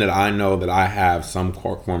something that I know that I have some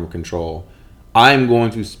form of control, I'm going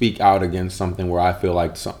to speak out against something where I feel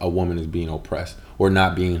like a woman is being oppressed or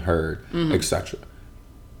not being heard, etc.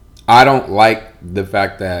 I don't like the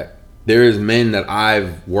fact that there is men that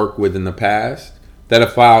I've worked with in the past that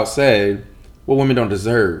have flat out said, well, women don't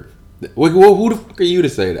deserve. Well, who the fuck are you to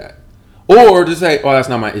say that? Or to say, oh, that's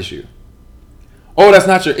not my issue. Oh, that's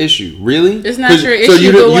not your issue. Really? It's not your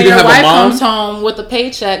issue, but when your wife comes home with a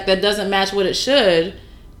paycheck that doesn't match what it should,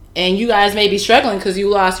 and you guys may be struggling because you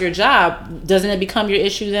lost your job, doesn't it become your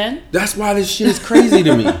issue then? That's why this shit is crazy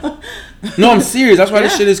to me. No, I'm serious. That's why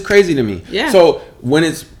this shit is crazy to me. Yeah. So when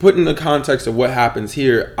it's put in the context of what happens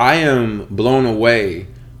here, I am blown away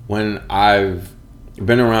when I've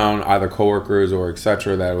been around either coworkers or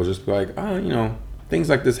etc. that will just be like, oh, you know, things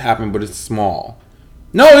like this happen, but it's small.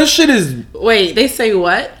 No, this shit is... Wait, they say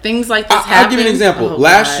what? Things like this happen? I'll give you an example.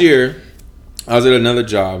 Last year, I was at another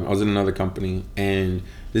job. I was in another company, and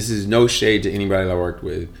this is no shade to anybody that I worked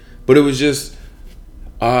with, but it was just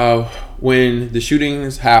when the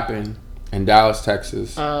shootings happened in Dallas,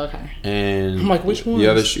 Texas. Oh, okay. And I'm like, which ones? The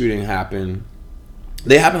other shooting happened.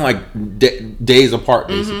 They happened like days apart,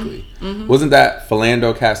 basically. Wasn't that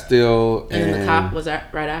Philando Castile? And the cop, was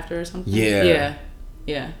that right after or something? Yeah.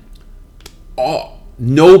 Yeah.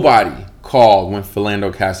 Nobody called when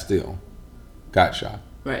Philando Castile got shot.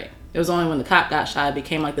 Right. It was only when the cop got shot it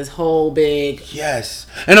became like this whole big... Yes.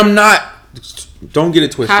 And I'm not... Don't get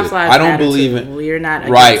it twisted. I don't believe it. We're not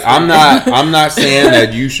right. I'm not saying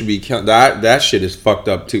that you should be killed. That shit is fucked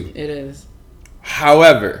up too. It is.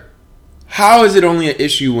 However, how is it only an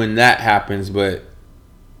issue when that happens, but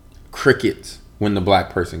crickets when the black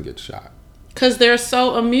person gets shot? Because they're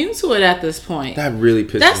so immune to it at this point. That really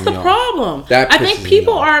pisses me off. That's the problem. I think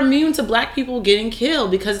people are immune to black people getting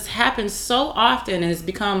killed because it's happened so often and it's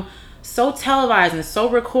become so televised and so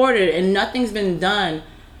recorded and nothing's been done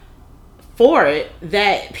for it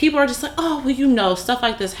that people are just like, oh, well, you know, stuff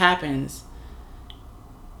like this happens.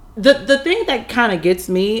 The thing that kind of gets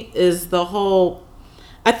me is the whole...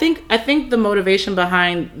 I think the motivation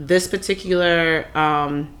behind this particular...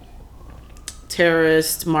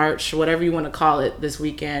 terrorist march, whatever you want to call it, this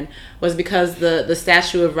weekend was because the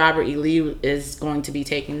statue of Robert E. Lee is going to be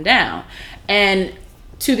taken down. And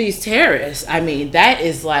to these terrorists, I mean, that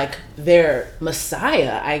is like their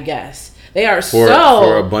messiah, I guess. They are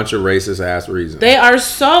for a bunch of racist ass reasons. They are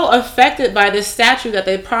so affected by this statue that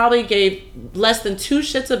they probably gave less than two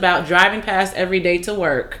shits about driving past every day to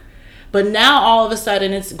work. But now all of a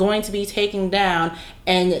sudden it's going to be taken down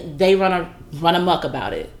and they run amok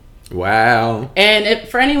about it. Wow. And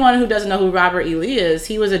for anyone who doesn't know who Robert E. Lee is,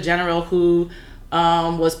 he was a general who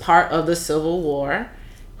was part of the Civil War,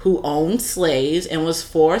 who owned slaves and was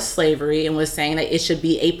for slavery and was saying that it should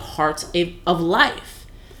be a part of life.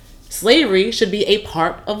 Slavery should be a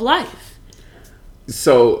part of life.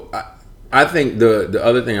 So I think the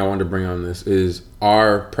other thing I wanted to bring on this is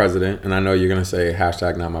our president, and I know you're going to say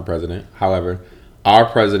hashtag not my president. However, our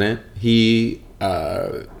president, he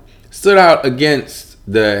stood out against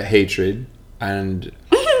the hatred, and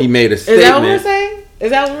he made a statement. Is that what we're saying? Is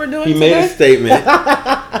that what we're doing He today? made a statement.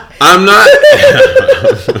 I'm not...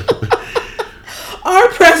 Our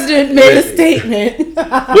president made a statement.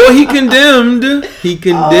 Well, he condemned. He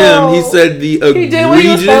said the egregious... He did what he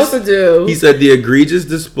was supposed to do. He said the egregious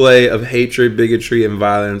display of hatred, bigotry, and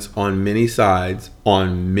violence on many sides,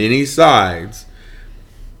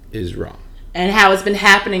 is wrong. And how it's been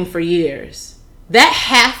happening for years. That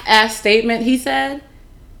half-assed statement he said...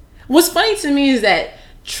 What's funny to me is that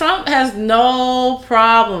Trump has no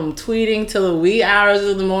problem tweeting till the wee hours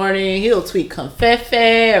of the morning. He'll tweet confefe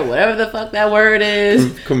or whatever the fuck that word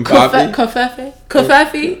is. Confefe.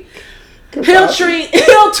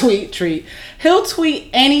 He'll tweet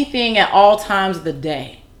anything at all times of the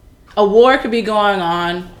day. A war could be going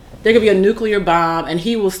on. There could be a nuclear bomb, and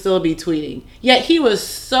he will still be tweeting. Yet he was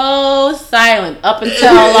so silent up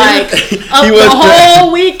until the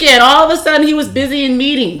whole weekend. All of a sudden, he was busy in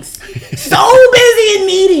meetings. So busy in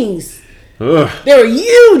meetings. Ugh. There were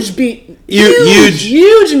huge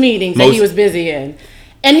meetings that he was busy in,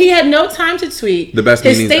 and he had no time to tweet. The best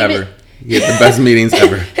meetings ever. He had the best meetings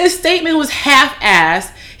ever. His statement was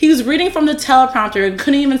half-assed. He was reading from the teleprompter and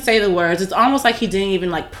couldn't even say the words. It's almost like he didn't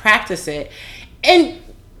even practice it, and.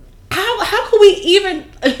 How could we even...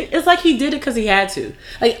 he did it because he had to.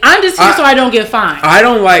 Like, I'm just here so I don't get fined. I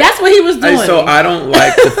don't like... That's what he was doing. So I don't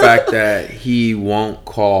like the fact that he won't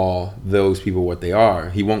call those people what they are.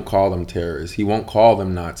 He won't call them terrorists. He won't call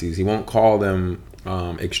them Nazis. He won't call them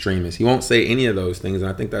extremists. He won't say any of those things.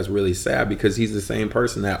 And I think that's really sad because he's the same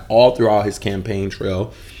person that all throughout his campaign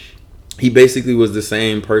trail, he basically was the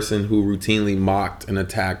same person who routinely mocked and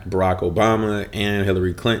attacked Barack Obama and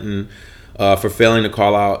Hillary Clinton for failing to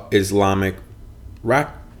call out Islamic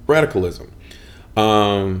radicalism.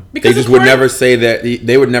 They just would never say that.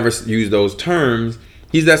 They would never use those terms.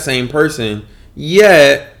 He's that same person.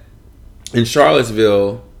 Yet, in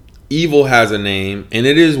Charlottesville, evil has a name, and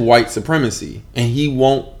it is white supremacy. And he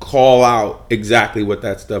won't call out exactly what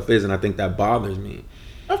that stuff is, and I think that bothers me.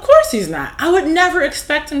 Of course he's not. I would never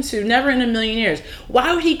expect him to. Never in a million years.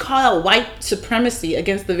 Why would he call out white supremacy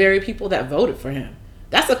against the very people that voted for him?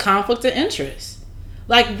 That's a conflict of interest.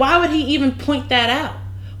 Like, why would he even point that out?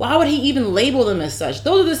 Why would he even label them as such?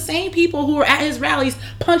 Those are the same people who were at his rallies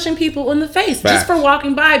punching people in the face just for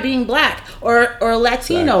walking by, being black or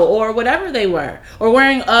Latino or whatever they were, or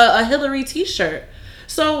wearing a Hillary t-shirt.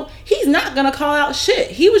 So he's not going to call out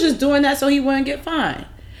shit. He was just doing that so he wouldn't get fined.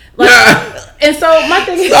 Like, and so my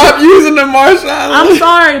thing is, stop using the Marshawn. I'm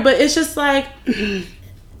sorry, but it's just like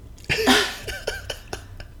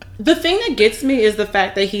the thing that gets me is the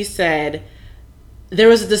fact that he said there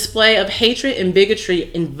was a display of hatred and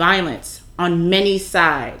bigotry and violence on many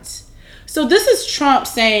sides. So this is Trump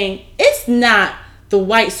saying it's not the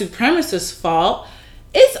white supremacist's fault.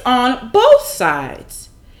 It's on both sides.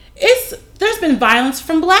 There's been violence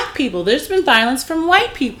from black people. There's been violence from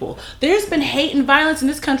white people. There's been hate and violence in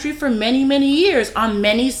this country for many, many years on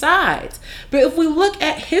many sides. But if we look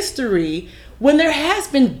at history, when there has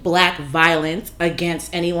been black violence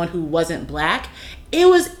against anyone who wasn't black, it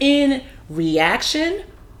was in reaction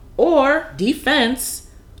or defense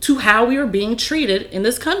to how we were being treated in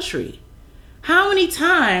this country. How many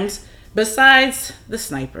times, besides the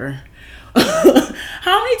sniper,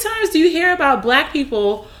 how many times do you hear about black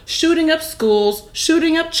people shooting up schools,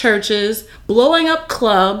 shooting up churches, blowing up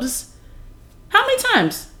clubs? How many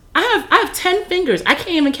times? I have 10 fingers. I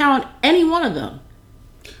can't even count any one of them.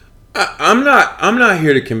 I'm not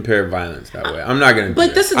here to compare violence that way. I'm not going to.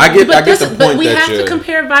 But this is. I get the point. But we have to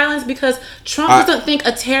compare violence because Trump doesn't think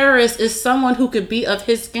a terrorist is someone who could be of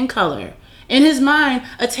his skin color. In his mind,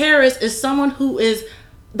 a terrorist is someone who is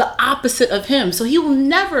the opposite of him. So he will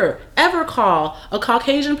never, ever call a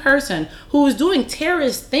Caucasian person who is doing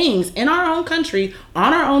terrorist things in our own country,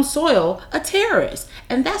 on our own soil, a terrorist.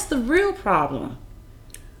 And that's the real problem.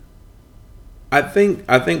 I think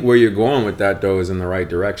where you're going with that, though, is in the right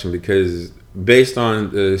direction because based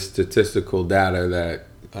on the statistical data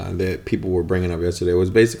that people were bringing up yesterday, it was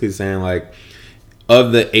basically saying, like,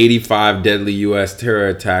 of the 85 deadly U.S. terror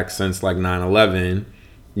attacks since, like, 9/11,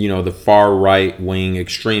 you know, the far right wing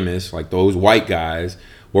extremists, like those white guys,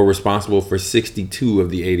 were responsible for 62 of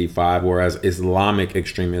the 85, whereas Islamic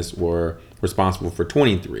extremists were responsible for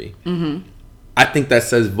 23. Mm-hmm. I think that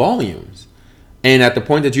says volumes. And at the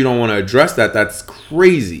point that you don't want to address that, that's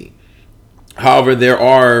crazy. However, there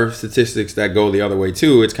are statistics that go the other way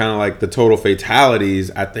too. It's kind of like the total fatalities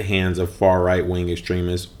at the hands of far right wing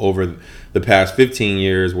extremists over the past 15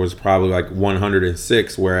 years was probably like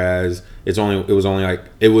 106, whereas it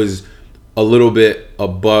was a little bit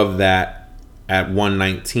above that at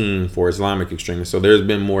 119 for Islamic extremists. So there's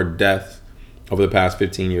been more death over the past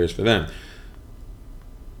 15 years for them.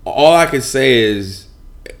 All I could say is,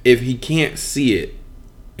 if he can't see it,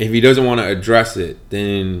 if he doesn't want to address it,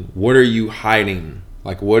 then what are you hiding?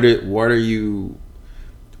 Like, why are you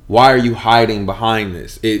hiding behind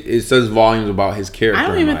this? It says volumes about his character. I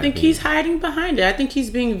don't even think he's hiding behind it. I think he's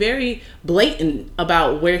being very blatant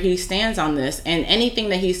about where he stands on this. And anything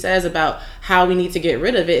that he says about how we need to get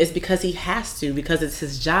rid of it is because he has to, because it's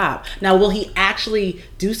his job. Now, will he actually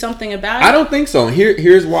do something about it? I don't think so.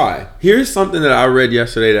 Here's why. Here's something that I read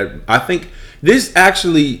yesterday that I think this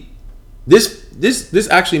actually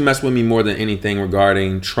messed with me more than anything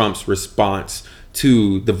regarding Trump's response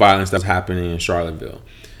to the violence that's happening in Charlottesville.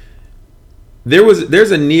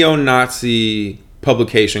 There's a neo-Nazi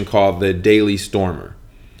publication called the Daily Stormer.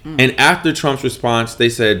 And after Trump's response, they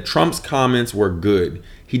said Trump's comments were good.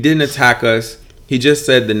 He didn't attack us. He just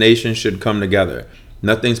said the nation should come together.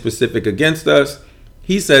 Nothing specific against us.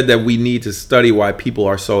 He said that we need to study why people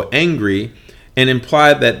are so angry and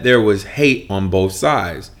implied that there was hate on both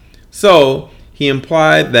sides. So he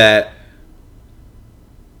implied that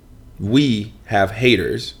we have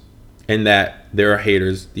haters and that there are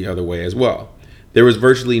haters the other way as well. There was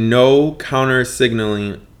virtually no counter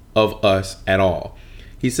signaling of us at all.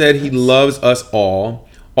 He said he loves us all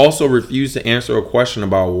Also refused to answer a question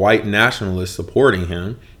about white nationalists supporting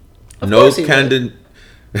him. Of No course he candid.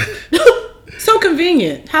 So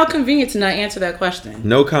convenient. How convenient to not answer that question.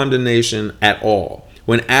 No condemnation at all.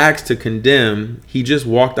 When asked to condemn, he just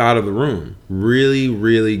walked out of the room. Really,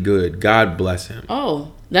 really good. God bless him.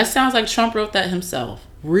 Oh, that sounds like Trump wrote that himself.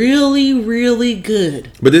 Really, really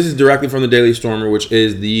good. But this is directly from the Daily Stormer, which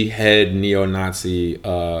is the head neo-Nazi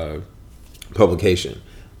publication.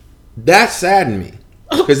 That saddened me.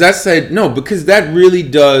 Because that really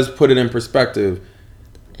does put it in perspective.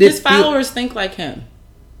 His followers think like him.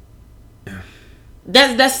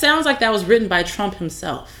 That sounds like that was written by Trump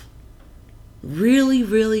himself. Really,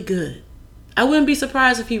 really good. I wouldn't be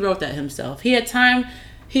surprised if he wrote that himself. He had time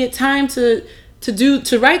to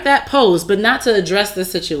write that post, but not to address the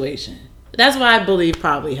situation. That's what I believe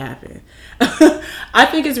probably happened. I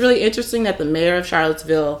think it's really interesting that the mayor of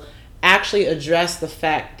Charlottesville actually addressed the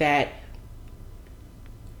fact that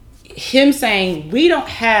him saying, we don't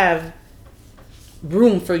have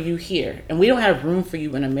room for you here, and we don't have room for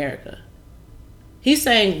you in America. He's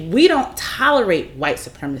saying we don't tolerate white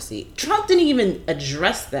supremacy. Trump didn't even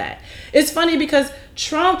address that. It's funny because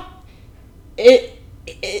Trump,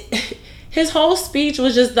 his whole speech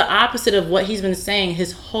was just the opposite of what he's been saying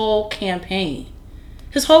his whole campaign.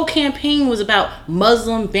 His whole campaign was about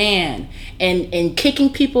Muslim ban and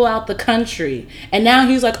kicking people out the country. And now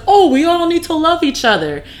he's like, oh, we all need to love each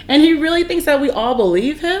other. And he really thinks that we all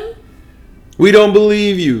believe him? We don't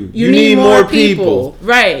believe you. You need more people.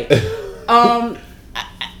 Right.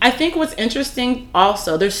 I think what's interesting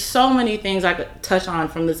also, there's so many things I could touch on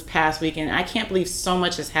from this past weekend. I can't believe so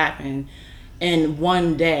much has happened in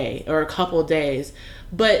one day or a couple of days.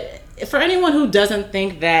 But for anyone who doesn't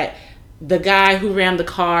think that the guy who rammed the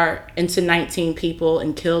car into 19 people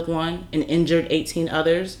and killed one and injured 18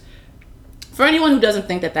 others, for anyone who doesn't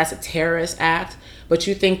think that that's a terrorist act, but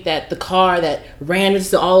you think that the car that ran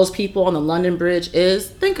into all those people on the London Bridge is,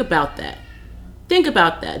 think about that. Think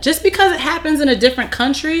about that. Just because it happens in a different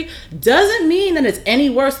country doesn't mean that it's any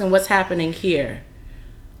worse than what's happening here.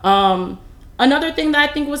 Another thing that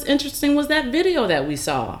I think was interesting was that video that we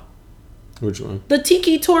saw. Which one? The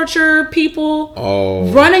tiki torture people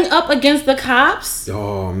running up against the cops.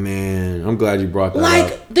 Oh, man. I'm glad you brought that up.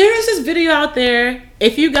 Like, there is this video out there.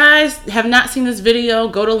 If you guys have not seen this video,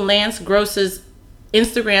 go to Lance Gross's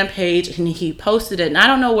Instagram page, and he posted it. And I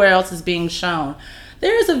don't know where else it's being shown.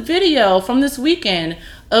 There is a video from this weekend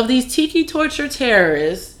of these tiki torture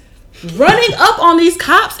terrorists running up on these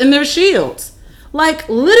cops in their shields. Like,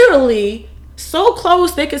 literally, so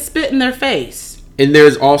close they could spit in their face. And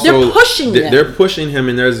there's also... They're pushing them. They're pushing him,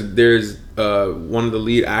 and there's one of the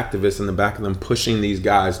lead activists in the back of them pushing these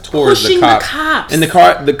guys towards the cops. And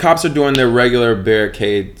the cops are doing their regular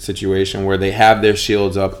barricade situation where they have their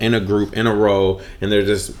shields up in a group, in a row, and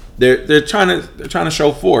they're trying to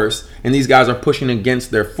show force, and these guys are pushing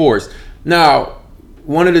against their force. Now,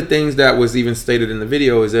 one of the things that was even stated in the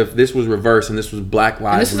video is if this was reversed and this was Black Lives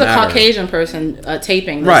Matter. And this is a Caucasian person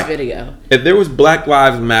taping this video. If there was Black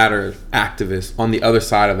Lives Matter activists on the other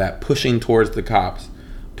side of that pushing towards the cops,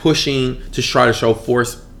 pushing to try to show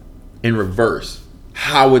force in reverse,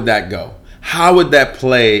 how would that go? How would that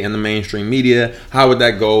play in the mainstream media? How would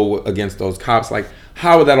that go against those cops? Like,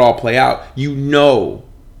 how would that all play out? You know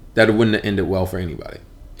that it wouldn't have ended well for anybody.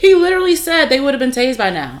 He literally said they would have been tased by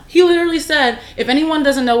now. He literally said, if anyone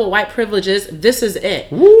doesn't know what white privilege is, this is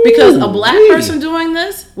it. Ooh, because a black person doing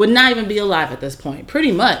this would not even be alive at this point,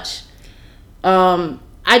 pretty much. It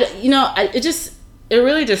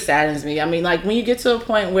really just saddens me. I mean, like, when you get to a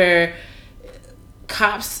point where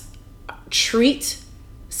cops treat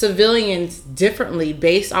civilians differently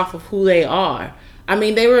based off of who they are. I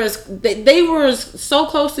mean, they were so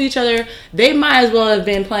close to each other. They might as well have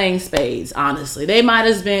been playing spades. Honestly, they might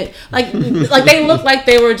have been like they looked like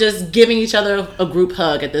they were just giving each other a group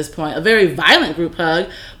hug at this point, a very violent group hug.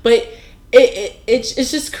 But it's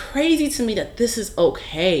just crazy to me that this is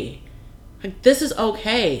okay. Like, this is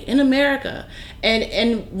okay in America.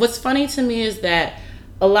 And what's funny to me is that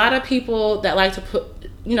a lot of people that like to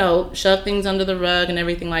shove things under the rug and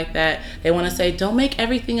everything like that, they want to say, don't make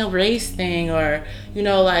everything a race thing, or,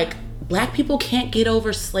 like, black people can't get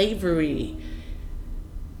over slavery.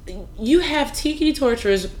 You have tiki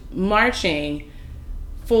torturers marching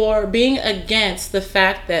for being against the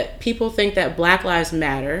fact that people think that Black lives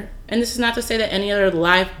matter. And this is not to say that any other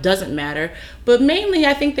life doesn't matter, but mainly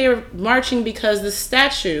I think they were marching because the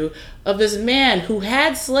statue of this man who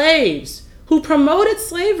had slaves, who promoted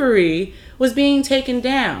slavery, was being taken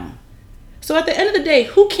down. So at the end of the day,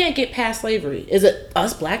 who can't get past slavery? Is it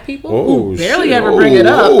us black people Oh, who barely shit. ever bring it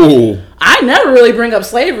up? Oh. I never really bring up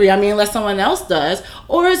slavery. I mean, unless someone else does.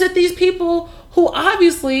 Or is it these people who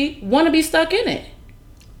obviously want to be stuck in it?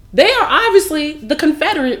 They are obviously the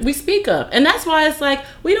Confederate we speak of. And that's why it's like,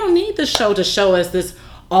 we don't need the show to show us this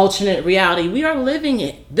alternate reality. We are living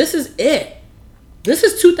it. This is it. This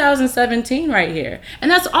is 2017 right here. And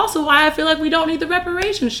that's also why I feel like we don't need the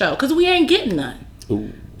reparations show, because we ain't getting none.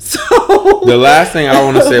 Ooh. So The last thing I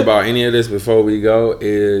want to say about any of this before we go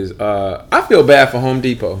is I feel bad for Home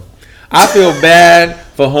Depot. I feel bad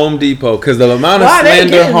for Home Depot because the amount of Why they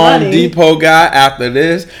slander getting Home money? Depot got after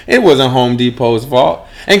this, it wasn't Home Depot's fault.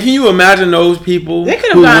 And can you imagine those people They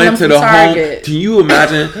could've who gotten went to them the from Home? Target. Can you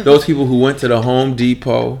imagine those people who went to the Home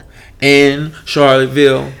Depot in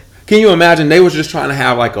Charlottesville? Can you imagine they was just trying to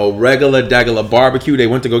have like a regular barbecue? They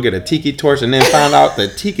went to go get a tiki torch and then found out the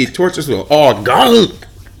tiki torches were all gone.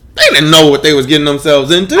 They didn't know what they was getting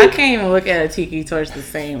themselves into. I can't even look at a tiki torch the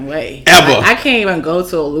same way. Ever. I can't even go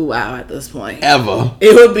to a luau at this point. Ever.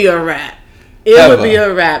 It would be a wrap. It Ever. would be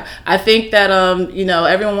a wrap. I think that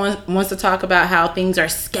everyone wants to talk about how things are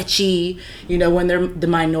sketchy. When they're the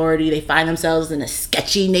minority, they find themselves in a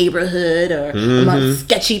sketchy neighborhood or among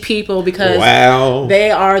sketchy people because Wow.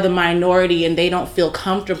 they are the minority and they don't feel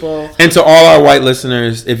comfortable. And to all our white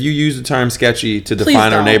listeners, if you use the term sketchy to define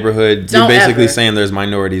our don't. neighborhood, Don't you're basically ever. saying there's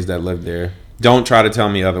minorities that live there. Don't try to tell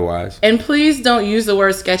me otherwise. And please don't use the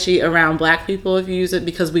word sketchy around black people if you use it,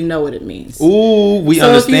 because we know what it means. Ooh, we So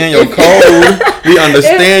understand if your code. We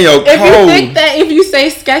understand your If you code. think that if you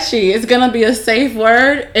say sketchy, it's gonna be a safe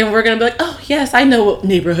word, and we're gonna be like, oh yes, I know what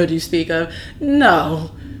neighborhood you speak of.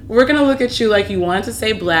 No, we're gonna look at you like you wanted to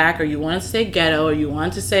say black, or you wanted to say ghetto, or you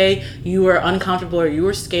wanted to say you were uncomfortable, or you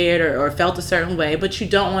were scared, or felt a certain way, but you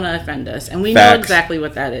don't want to offend us, and we know Facts. exactly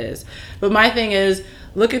what that is. But my thing is,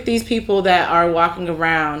 look at these people that are walking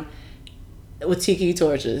around with tiki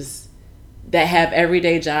torches, that have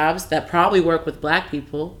everyday jobs, that probably work with black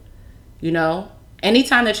people.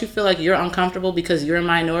 Anytime that you feel like you're uncomfortable because you're a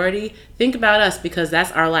minority, think about us, because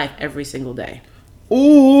that's our life every single day.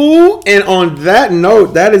 Ooh, and on that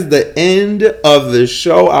note, that is the end of the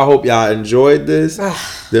show. I hope y'all enjoyed this.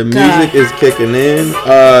 The music is kicking in.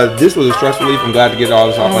 This was a stress relief. I'm glad to get all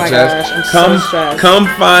this off my chest. Gosh, I'm so stressed. Come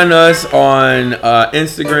find us on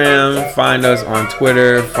Instagram, find us on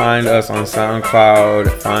Twitter, find us on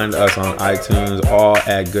SoundCloud, find us on iTunes, all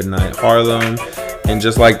at Goodnight Harlem. And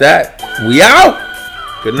just like that, we out.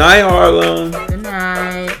 Good night, Harlem. Good night.